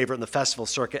going to be a favorite in the festival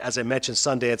circuit. As I mentioned,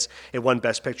 Sundance, it won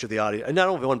Best Picture of the audience. Not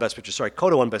only won Best Picture,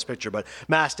 Coda won Best Picture, but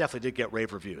Mass definitely did get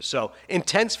rave reviews. So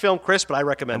intense film, Chris, but I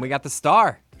recommend it. And we got the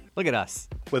star. Look at us.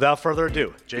 Without further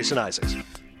ado, Jason Isaacs.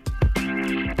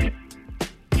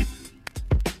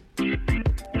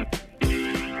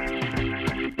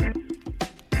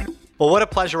 Well, what a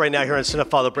pleasure right now here on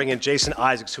Cinephile to bring in Jason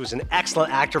Isaacs, who is an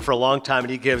excellent actor for a long time,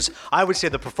 and he gives, I would say,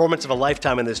 the performance of a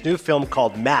lifetime in this new film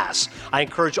called Mass. I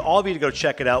encourage all of you to go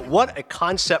check it out. What a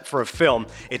concept for a film.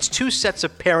 It's two sets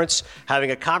of parents having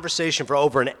a conversation for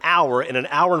over an hour in an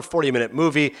hour and 40-minute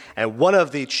movie, and one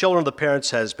of the children of the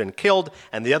parents has been killed,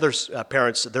 and the other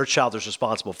parents, their child is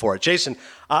responsible for it. Jason,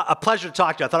 a pleasure to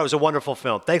talk to you. I thought it was a wonderful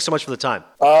film. Thanks so much for the time.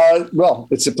 Well,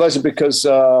 it's a pleasure because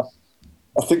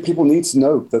I think people need to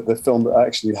know that the film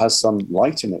actually has some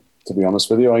light in it, to be honest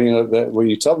with you. When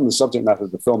you tell them the subject matter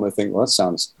of the film, they think, well, that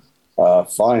sounds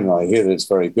fine. I hear that it's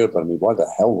very good, but I mean, why the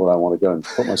hell would I want to go and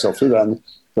put myself through that? And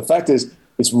the fact is,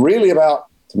 it's really about,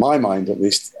 to my mind at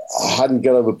least, how do you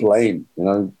get over blame,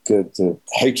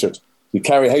 hatred. You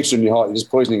carry hatred in your heart, you're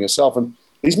just poisoning yourself. And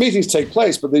these meetings take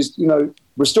place, but these,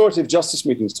 restorative justice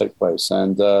meetings take place.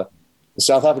 And the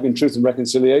South African Truth and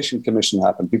Reconciliation Commission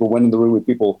happened. People went in the room with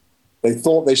people they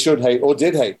thought they should hate or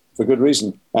did hate for good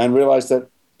reason, and realized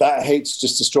that hate's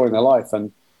just destroying their life.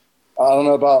 And I don't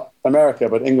know about America,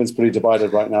 but England's pretty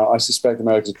divided right now. I suspect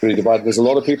America's pretty divided. There's a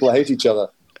lot of people that hate each other,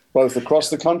 both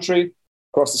across the country,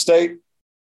 across the state,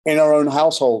 in our own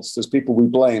households. There's people we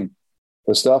blame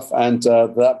for stuff, and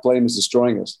that blame is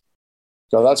destroying us.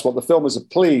 So that's what the film is, a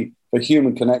plea for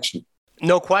human connection.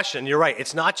 No question. You're right.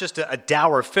 It's not just a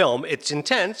dour film. It's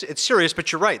intense. It's serious,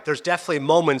 but you're right. There's definitely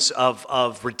moments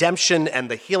of redemption and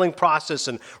the healing process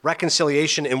and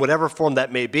reconciliation in whatever form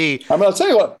that may be. I mean, I'll tell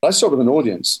you what, I saw it with an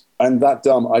audience, and that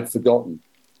I'd forgotten.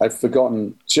 I'd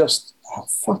forgotten just how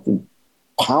fucking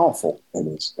powerful it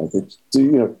is. Like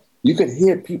you could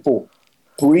hear people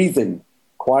breathing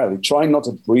quietly, trying not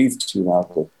to breathe too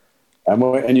loudly.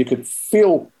 And you could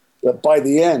feel that by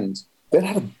the end, they'd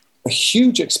had a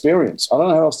huge experience. I don't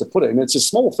know how else to put it. I mean, it's a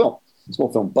small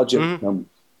film budget,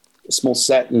 a small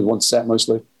set, one set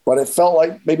mostly. But it felt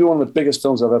like maybe one of the biggest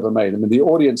films I've ever made. I mean, the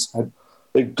audience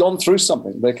they'd gone through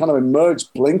something. They kind of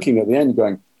emerged blinking at the end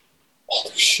going,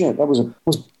 holy shit, that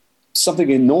was something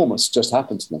enormous just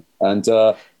happened to me. And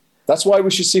that's why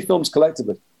we should see films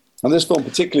collectively. And this film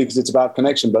particularly because it's about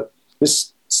connection, but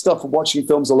this stuff of watching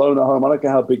films alone at home, I don't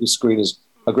care how big your screen is,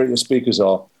 how great your speakers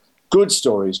are, good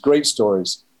stories, great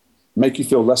stories, make you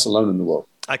feel less alone in the world.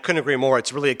 I couldn't agree more.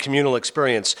 It's really a communal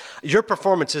experience. Your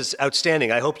performance is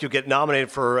outstanding. I hope you get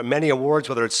nominated for many awards,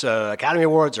 whether it's Academy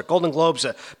Awards or Golden Globes,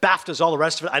 BAFTAs, all the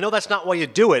rest of it. I know that's not why you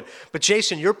do it, but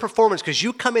Jason, your performance, because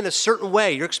you come in a certain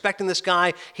way. You're expecting this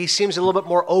guy. He seems a little bit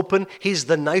more open. He's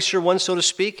the nicer one, so to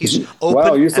speak. He's open.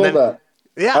 Wow, you thought that?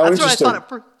 Yeah, that's what I thought at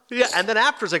first. Yeah, and then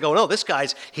afterwards I go, no, this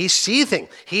guy's, he's seething.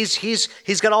 He's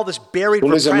got all this buried,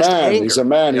 repressed anger. He's a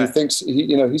man. Yeah. He thinks,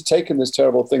 he's taken this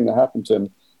terrible thing that happened to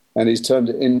him and he's turned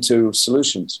it into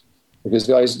solutions. Because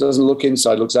the guy doesn't look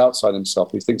inside, looks outside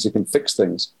himself. He thinks he can fix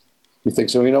things. He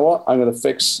thinks, oh, you know what? I'm going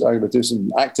to do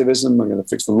some activism. I'm going to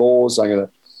fix the laws. I'm going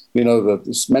to,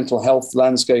 this mental health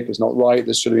landscape is not right.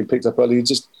 This should have been picked up early.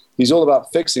 He's all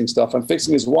about fixing stuff and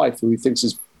fixing his wife, who he thinks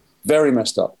is very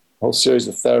messed up. A whole series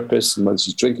of therapists, and whether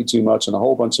she's drinking too much, and a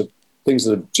whole bunch of things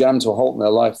that have jammed to a halt in their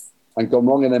life and gone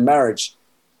wrong in their marriage.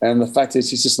 And the fact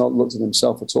is, he's just not looked at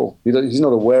himself at all. He's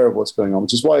not aware of what's going on,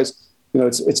 which is why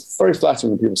it's very flattering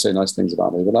when people say nice things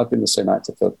about me. But I've been the same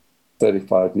actor for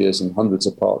 35 years and hundreds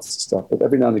of parts and stuff. But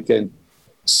every now and again,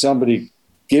 somebody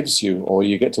gives you, or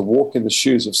you get to walk in the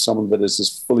shoes of someone that is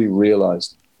as fully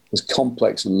realized, as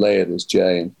complex and layered as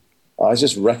Jay. And I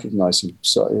just recognize him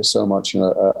so much.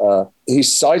 He's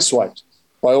sideswiped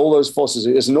by all those forces.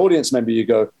 As an audience member, you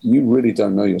go, you really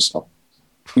don't know yourself.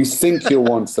 You think you're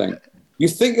one thing. You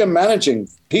think you're managing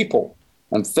people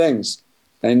and things,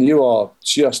 and you are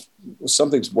just,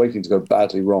 something's waiting to go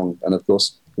badly wrong. And of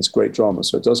course, it's great drama,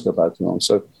 so it does go badly wrong.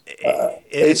 So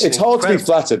it's hard to be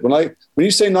flattered. When you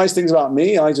say nice things about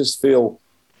me, I just feel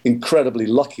incredibly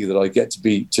lucky that I get to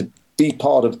be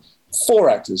part of 4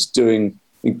 actors doing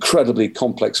incredibly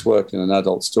complex work in an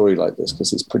adult story like this,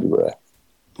 because it's pretty rare.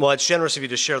 Well, it's generous of you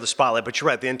to share the spotlight, but you're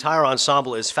right. The entire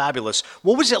ensemble is fabulous.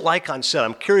 What was it like on set?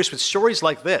 I'm curious, with stories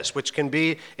like this, which can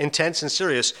be intense and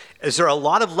serious, is there a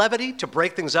lot of levity to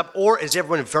break things up, or is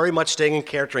everyone very much staying in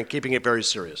character and keeping it very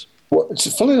serious? Well,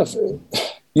 funny enough,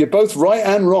 you're both right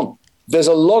and wrong. There's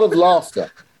a lot of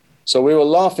laughter. So we were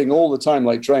laughing all the time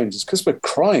like trains. It's because we're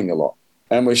crying a lot,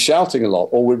 and we're shouting a lot,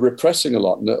 or we're repressing a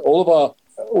lot. And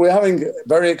we're having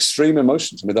very extreme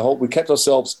emotions. I mean, we kept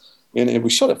ourselves in. We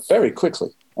shot it very quickly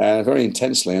and very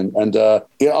intensely. And I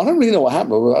don't really know what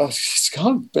happened. It's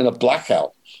kind of been a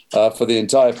blackout for the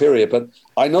entire period. But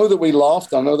I know that we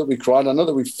laughed. I know that we cried. I know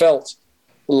that we felt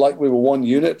like we were one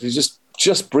unit. We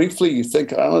just briefly, you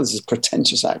think, I don't know, this is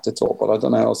pretentious actor talk, but I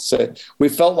don't know how else to say it. We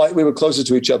felt like we were closer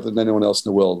to each other than anyone else in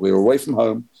the world. We were away from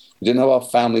home. We didn't have our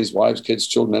families, wives, kids,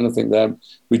 children, anything there.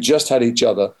 We just had each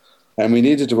other. And we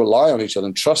needed to rely on each other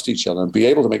and trust each other and be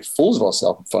able to make fools of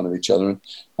ourselves in front of each other.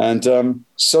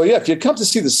 So, if you come to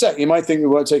see the set, you might think we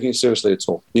weren't taking it seriously at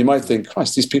all. You might think,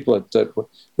 Christ, these people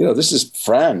are, this is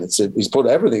Fran. He's put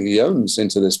everything he owns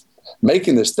into this,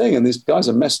 making this thing. And these guys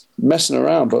are messing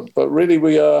around. But really,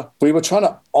 we were trying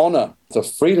to honor the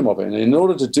freedom of it. And in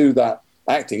order to do that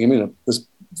acting, I mean, there's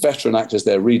veteran actors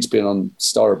there. Reed's been on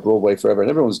star of Broadway forever, and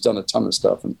everyone's done a ton of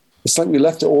stuff. And it's like we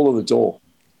left it all at the door.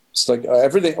 It's like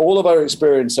everything, all of our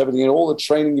experience, everything, all the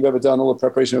training you've ever done, all the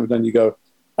preparation you've ever done, you go,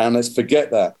 and let's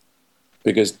forget that,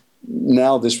 because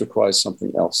now this requires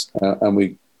something else. And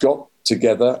we got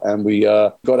together and we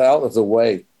got out of the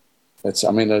way.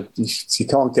 You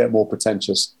can't get more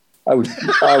pretentious. I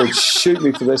would shoot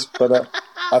me for this, but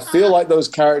I feel like those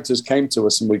characters came to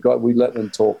us and we let them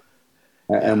talk,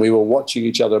 and we were watching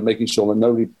each other, making sure that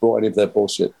nobody brought any of their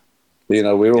bullshit.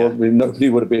 Nobody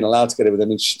would have been allowed to get it with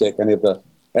any shtick,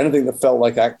 anything that felt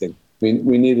like acting. We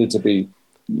needed to be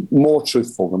more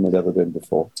truthful than we'd ever been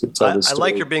before to tell this story. I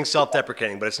like you're being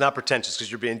self-deprecating, but it's not pretentious because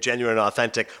you're being genuine and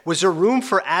authentic. Was there room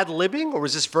for ad-libbing, or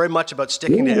was this very much about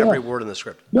sticking to every word in the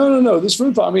script? No. There's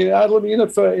room for,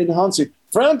 ad-libbing, for enhancing.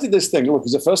 Fran did this thing, look,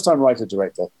 as a first-time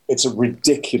writer-director, it's a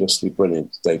ridiculously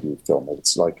brilliant debut film.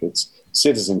 It's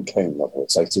Citizen Kane level.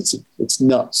 It's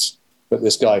nuts that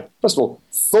this guy, first of all,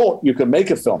 thought you could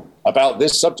make a film about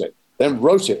this subject, then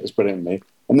wrote it as brilliantly,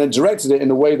 and then directed it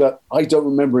in a way that I don't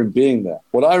remember him being there.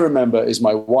 What I remember is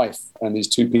my wife and these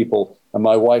 2 people, and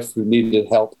my wife who needed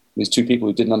help, these 2 people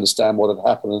who didn't understand what had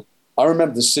happened, I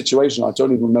remember the situation. I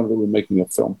don't even remember that we were making a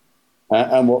film.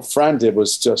 And what Fran did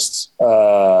was just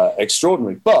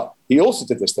extraordinary. But he also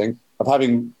did this thing of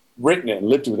having written it and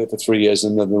lived with it for 3 years.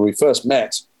 And then when we first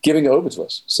met, giving it over to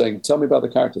us, saying, tell me about the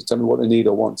characters. Tell me what they need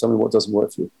or want. Tell me what doesn't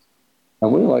work for you.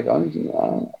 And we were like, I've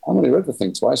only read the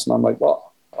thing twice. And I'm like,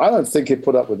 well, I don't think he'd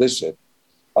put up with this shit.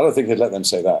 I don't think he'd let them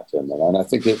say that. And I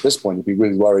think at this point, he'd be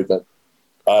really worried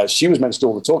that she was meant to do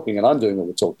all the talking and I'm doing all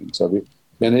the talking. So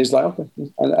and he's like, okay.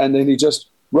 And then he just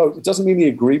wrote. It doesn't mean he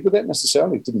agreed with it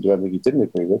necessarily. He didn't do anything he didn't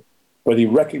agree with. But he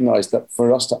recognized that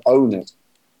for us to own it,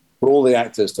 for all the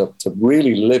actors to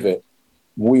really live it,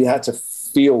 we had to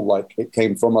feel like it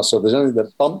came from us. So if there's anything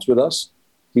that bumped with us,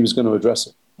 he was going to address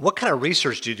it. What kind of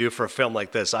research do you do for a film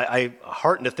like this? I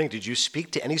hearten to think, did you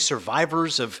speak to any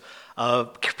survivors of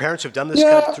parents who've done this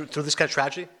through this kind of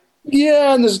tragedy?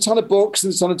 Yeah, and there's a ton of books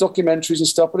and there's a ton of documentaries and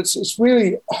stuff, but it's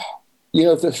really,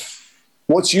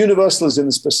 what's universal is in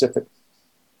the specific.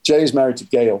 Jay is married to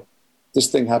Gail. This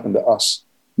thing happened to us.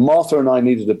 Martha and I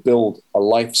needed to build a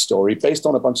life story based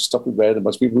on a bunch of stuff we read and a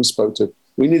bunch of people we spoke to.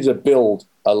 We needed to build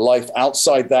a life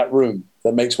outside that room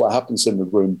that makes what happens in the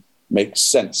room make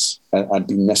sense and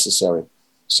be necessary.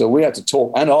 So we had to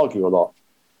talk and argue a lot.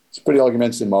 It's pretty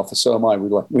argumentative, Martha. So am I.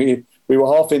 We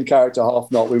were half in character,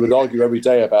 half not. We would argue every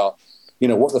day about,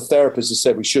 what the therapist has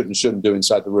said we should and shouldn't do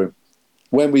inside the room.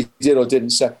 When we did or didn't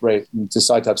separate and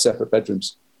decide to have separate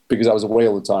bedrooms because I was away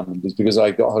all the time, and because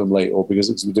I got home late, or because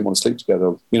we didn't want to sleep together.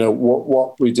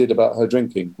 What we did about her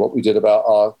drinking, what we did about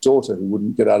our daughter who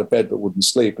wouldn't get out of bed but wouldn't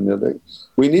sleep. And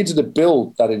we needed to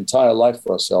build that entire life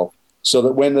for ourselves so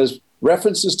that when there's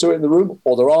references to it in the room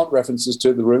or there aren't references to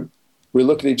it in the room, we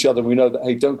look at each other and we know that,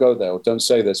 hey, don't go there or don't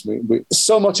say this.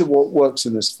 So much of what works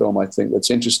in this film, I think, that's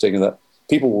interesting and that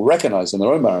people will recognize in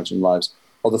their own marriage and lives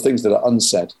are the things that are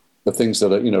unsaid, the things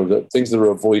that are, the things that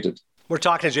are avoided. We're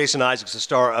talking to Jason Isaacs, the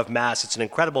star of Mass. It's an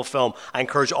incredible film. I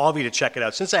encourage all of you to check it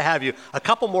out. Since I have you, a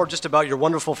couple more just about your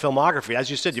wonderful filmography.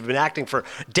 As you said, you've been acting for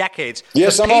decades.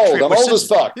 Yes, I'm old. I'm old as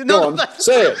fuck. Go on,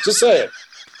 say it. Just say it.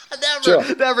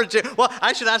 Never. Well,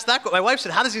 I should ask that. My wife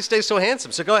said, how does he stay so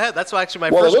handsome? So go ahead. That's actually my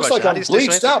first question. Well, it looks like I'm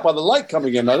bleached out by the light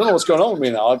coming in. I don't know what's going on with me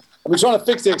now. I've been trying to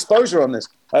fix the exposure on this.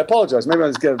 I apologize. Maybe I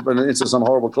just get into some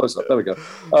horrible close-up. There we go.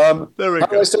 There we go.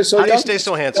 How do I stay so young? How do you stay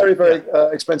so handsome? Very,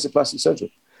 very expensive plastic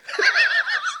surgery.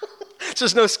 It's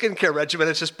just no skincare regimen.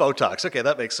 It's just Botox. Okay,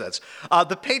 that makes sense.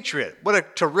 The Patriot. What a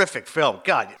terrific film.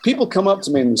 God. People come up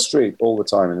to me in the street all the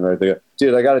time and they go,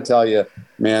 dude, I got to tell you,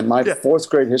 man, my fourth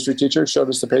grade history teacher showed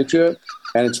us The Patriot,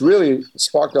 and it's really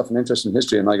sparked off an interest in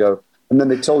history. And I go, and then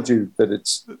they told you that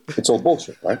it's all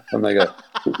bullshit, right? And they go,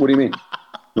 what do you mean?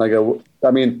 And I go,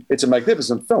 I mean, it's a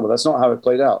magnificent film, but that's not how it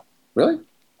played out. Really?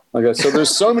 I go, so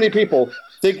there's so many people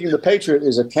thinking The Patriot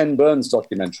is a Ken Burns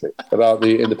documentary about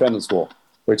the Independence War,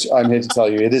 which I'm here to tell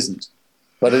you it isn't.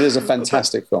 But it is a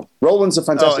fantastic film. Roland's a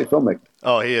fantastic filmmaker.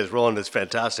 Oh, he is. Roland is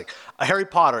fantastic. Harry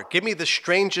Potter, give me the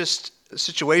strangest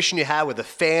situation you had with a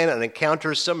fan, an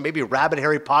encounter, some maybe rabid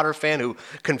Harry Potter fan who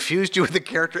confused you with the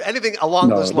character, anything along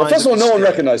those lines. Well, first of all, no one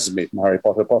recognizes me from Harry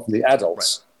Potter apart from the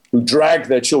adults who drag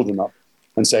their children up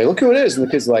and say, look who it is. And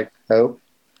the kids are like, oh.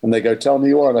 And they go, tell me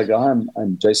who you are. And I go,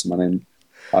 I'm Jason.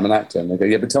 I'm an actor. And they go,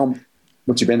 yeah, but tell me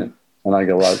what you've been in. And I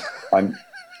go, well,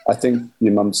 I think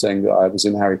your mum's saying that I was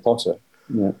in Harry Potter.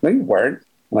 No, you weren't.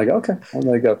 And I go, okay.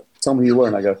 And they go, tell me you were.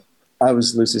 And I go, I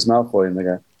was Lucius Malfoy. And they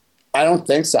go, I don't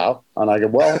think so. And I go,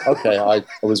 well, okay. I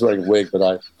was wearing a wig, but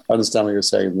I understand what you're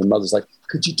saying. And the mother's like,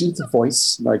 could you do the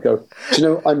voice? And I go, do you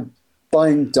know, I'm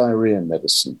buying diarrhea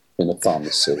medicine in a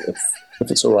pharmacy,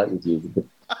 if it's all right with you.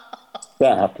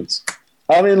 That happens.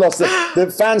 I mean, lots of the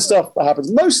fan stuff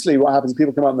happens. Mostly what happens,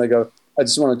 people come up and they go, I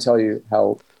just want to tell you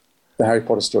how the Harry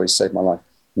Potter story saved my life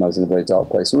when I was in a very dark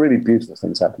place. And really beautiful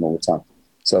things happen all the time.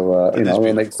 So, I want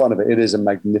to make fun of it. It is a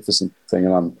magnificent thing,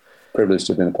 and I'm privileged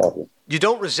to have been a part of it. You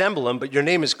don't resemble him, but your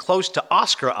name is close to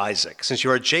Oscar Isaac, since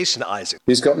you are Jason Isaac.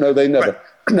 He's got, no, they never.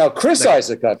 Right. Now, Chris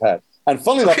Isaac I've had. And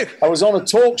funnily enough, I was on a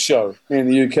talk show in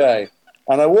the UK,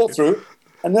 and I walked through,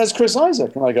 and there's Chris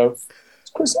Isaac. And I go,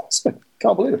 it's Chris Isaac.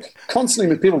 Can't believe it.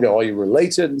 Constantly people go, are you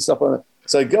related? And stuff like that.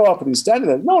 So I go up and he's standing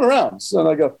there, no one around. So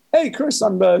I go, hey, Chris,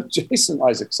 I'm Jason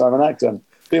Isaac. So I'm an actor. And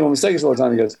people mistake us all the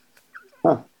time. He goes,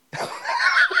 huh.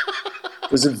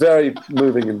 It was a very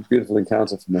moving and beautiful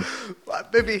encounter for me.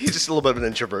 Maybe he's just a little bit of an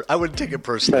introvert. I wouldn't take it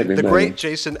personally. Maybe. Great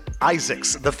Jason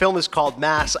Isaacs. The film is called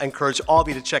Mass. I encourage all of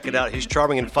you to check it out. He's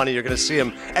charming and funny. You're going to see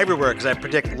him everywhere because I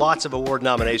predict lots of award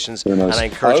nominations. And I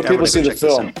encourage hope people see the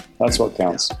film. That's what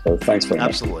counts. So thanks very much.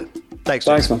 Absolutely. Thanks,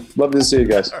 man. Love to see you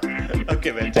guys. Right.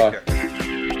 Okay, man. Take care.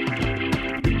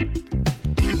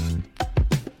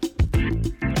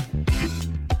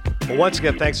 once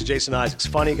again, thanks to Jason Isaacs.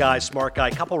 Funny guy, smart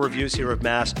guy. Couple reviews here of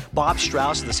Mass. Bob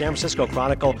Strauss of the San Francisco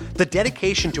Chronicle. The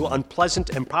dedication to unpleasant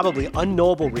and probably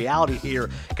unknowable reality here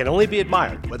can only be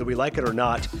admired, whether we like it or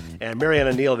not. And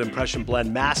Mariana Neal of Impression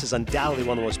Blend. Mass is undoubtedly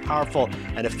one of the most powerful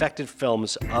and effective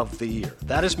films of the year.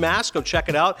 That is Mass. Go check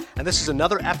it out. And this is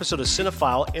another episode of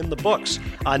Cinephile in the books.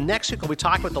 Next week, we'll be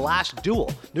talking about The Last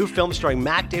Duel, new film starring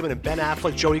Matt Damon and Ben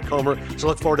Affleck, Jodie Comer. So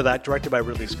look forward to that, directed by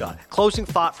Ridley Scott. Closing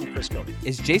thought from Chris Cody.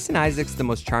 Is Jason Isaacs the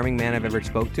most charming man I've ever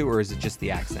spoke to, or is it just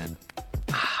the accent?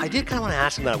 I did kind of want to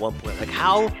ask him that at one point. Like,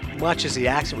 how much is the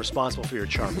accent responsible for your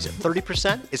charm? Is it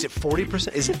 30%? Is it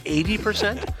 40%? Is it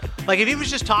 80%? Like, if he was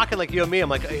just talking like you and me, I'm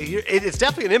like, it's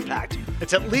definitely an impact.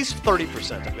 It's at least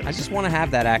 30%. I just want to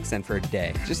have that accent for a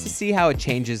day, just to see how it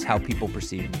changes how people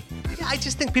perceive me. Yeah, I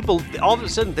just think people all of a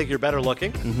sudden think you're better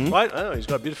looking. Right? I don't know, he's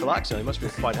got a beautiful accent. He must be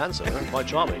quite handsome, quite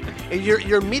charming. And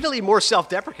you're immediately more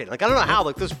self-deprecating. Like, I don't know how.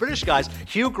 Like, those British guys,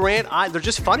 Hugh Grant, they're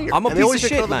just funnier. I'm a and piece of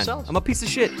shit, man. I'm a piece of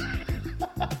shit.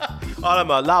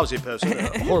 I'm a lousy person,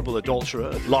 a horrible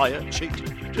adulterer, liar, cheat,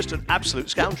 just an absolute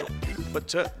scoundrel. But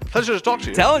pleasure to talk to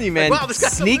you. Telling you, man, Like, wow, this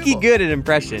guy's sneaky unbelievable. good at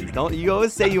impressions. Don't you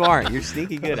always say you aren't? You're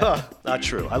sneaky good at it. Not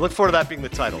true. I look forward to that being the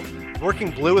title. Working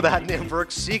Blue with Adnan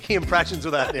Burke, Seeking Impressions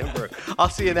with Adnan Burke. I'll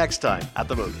see you next time at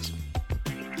the movies.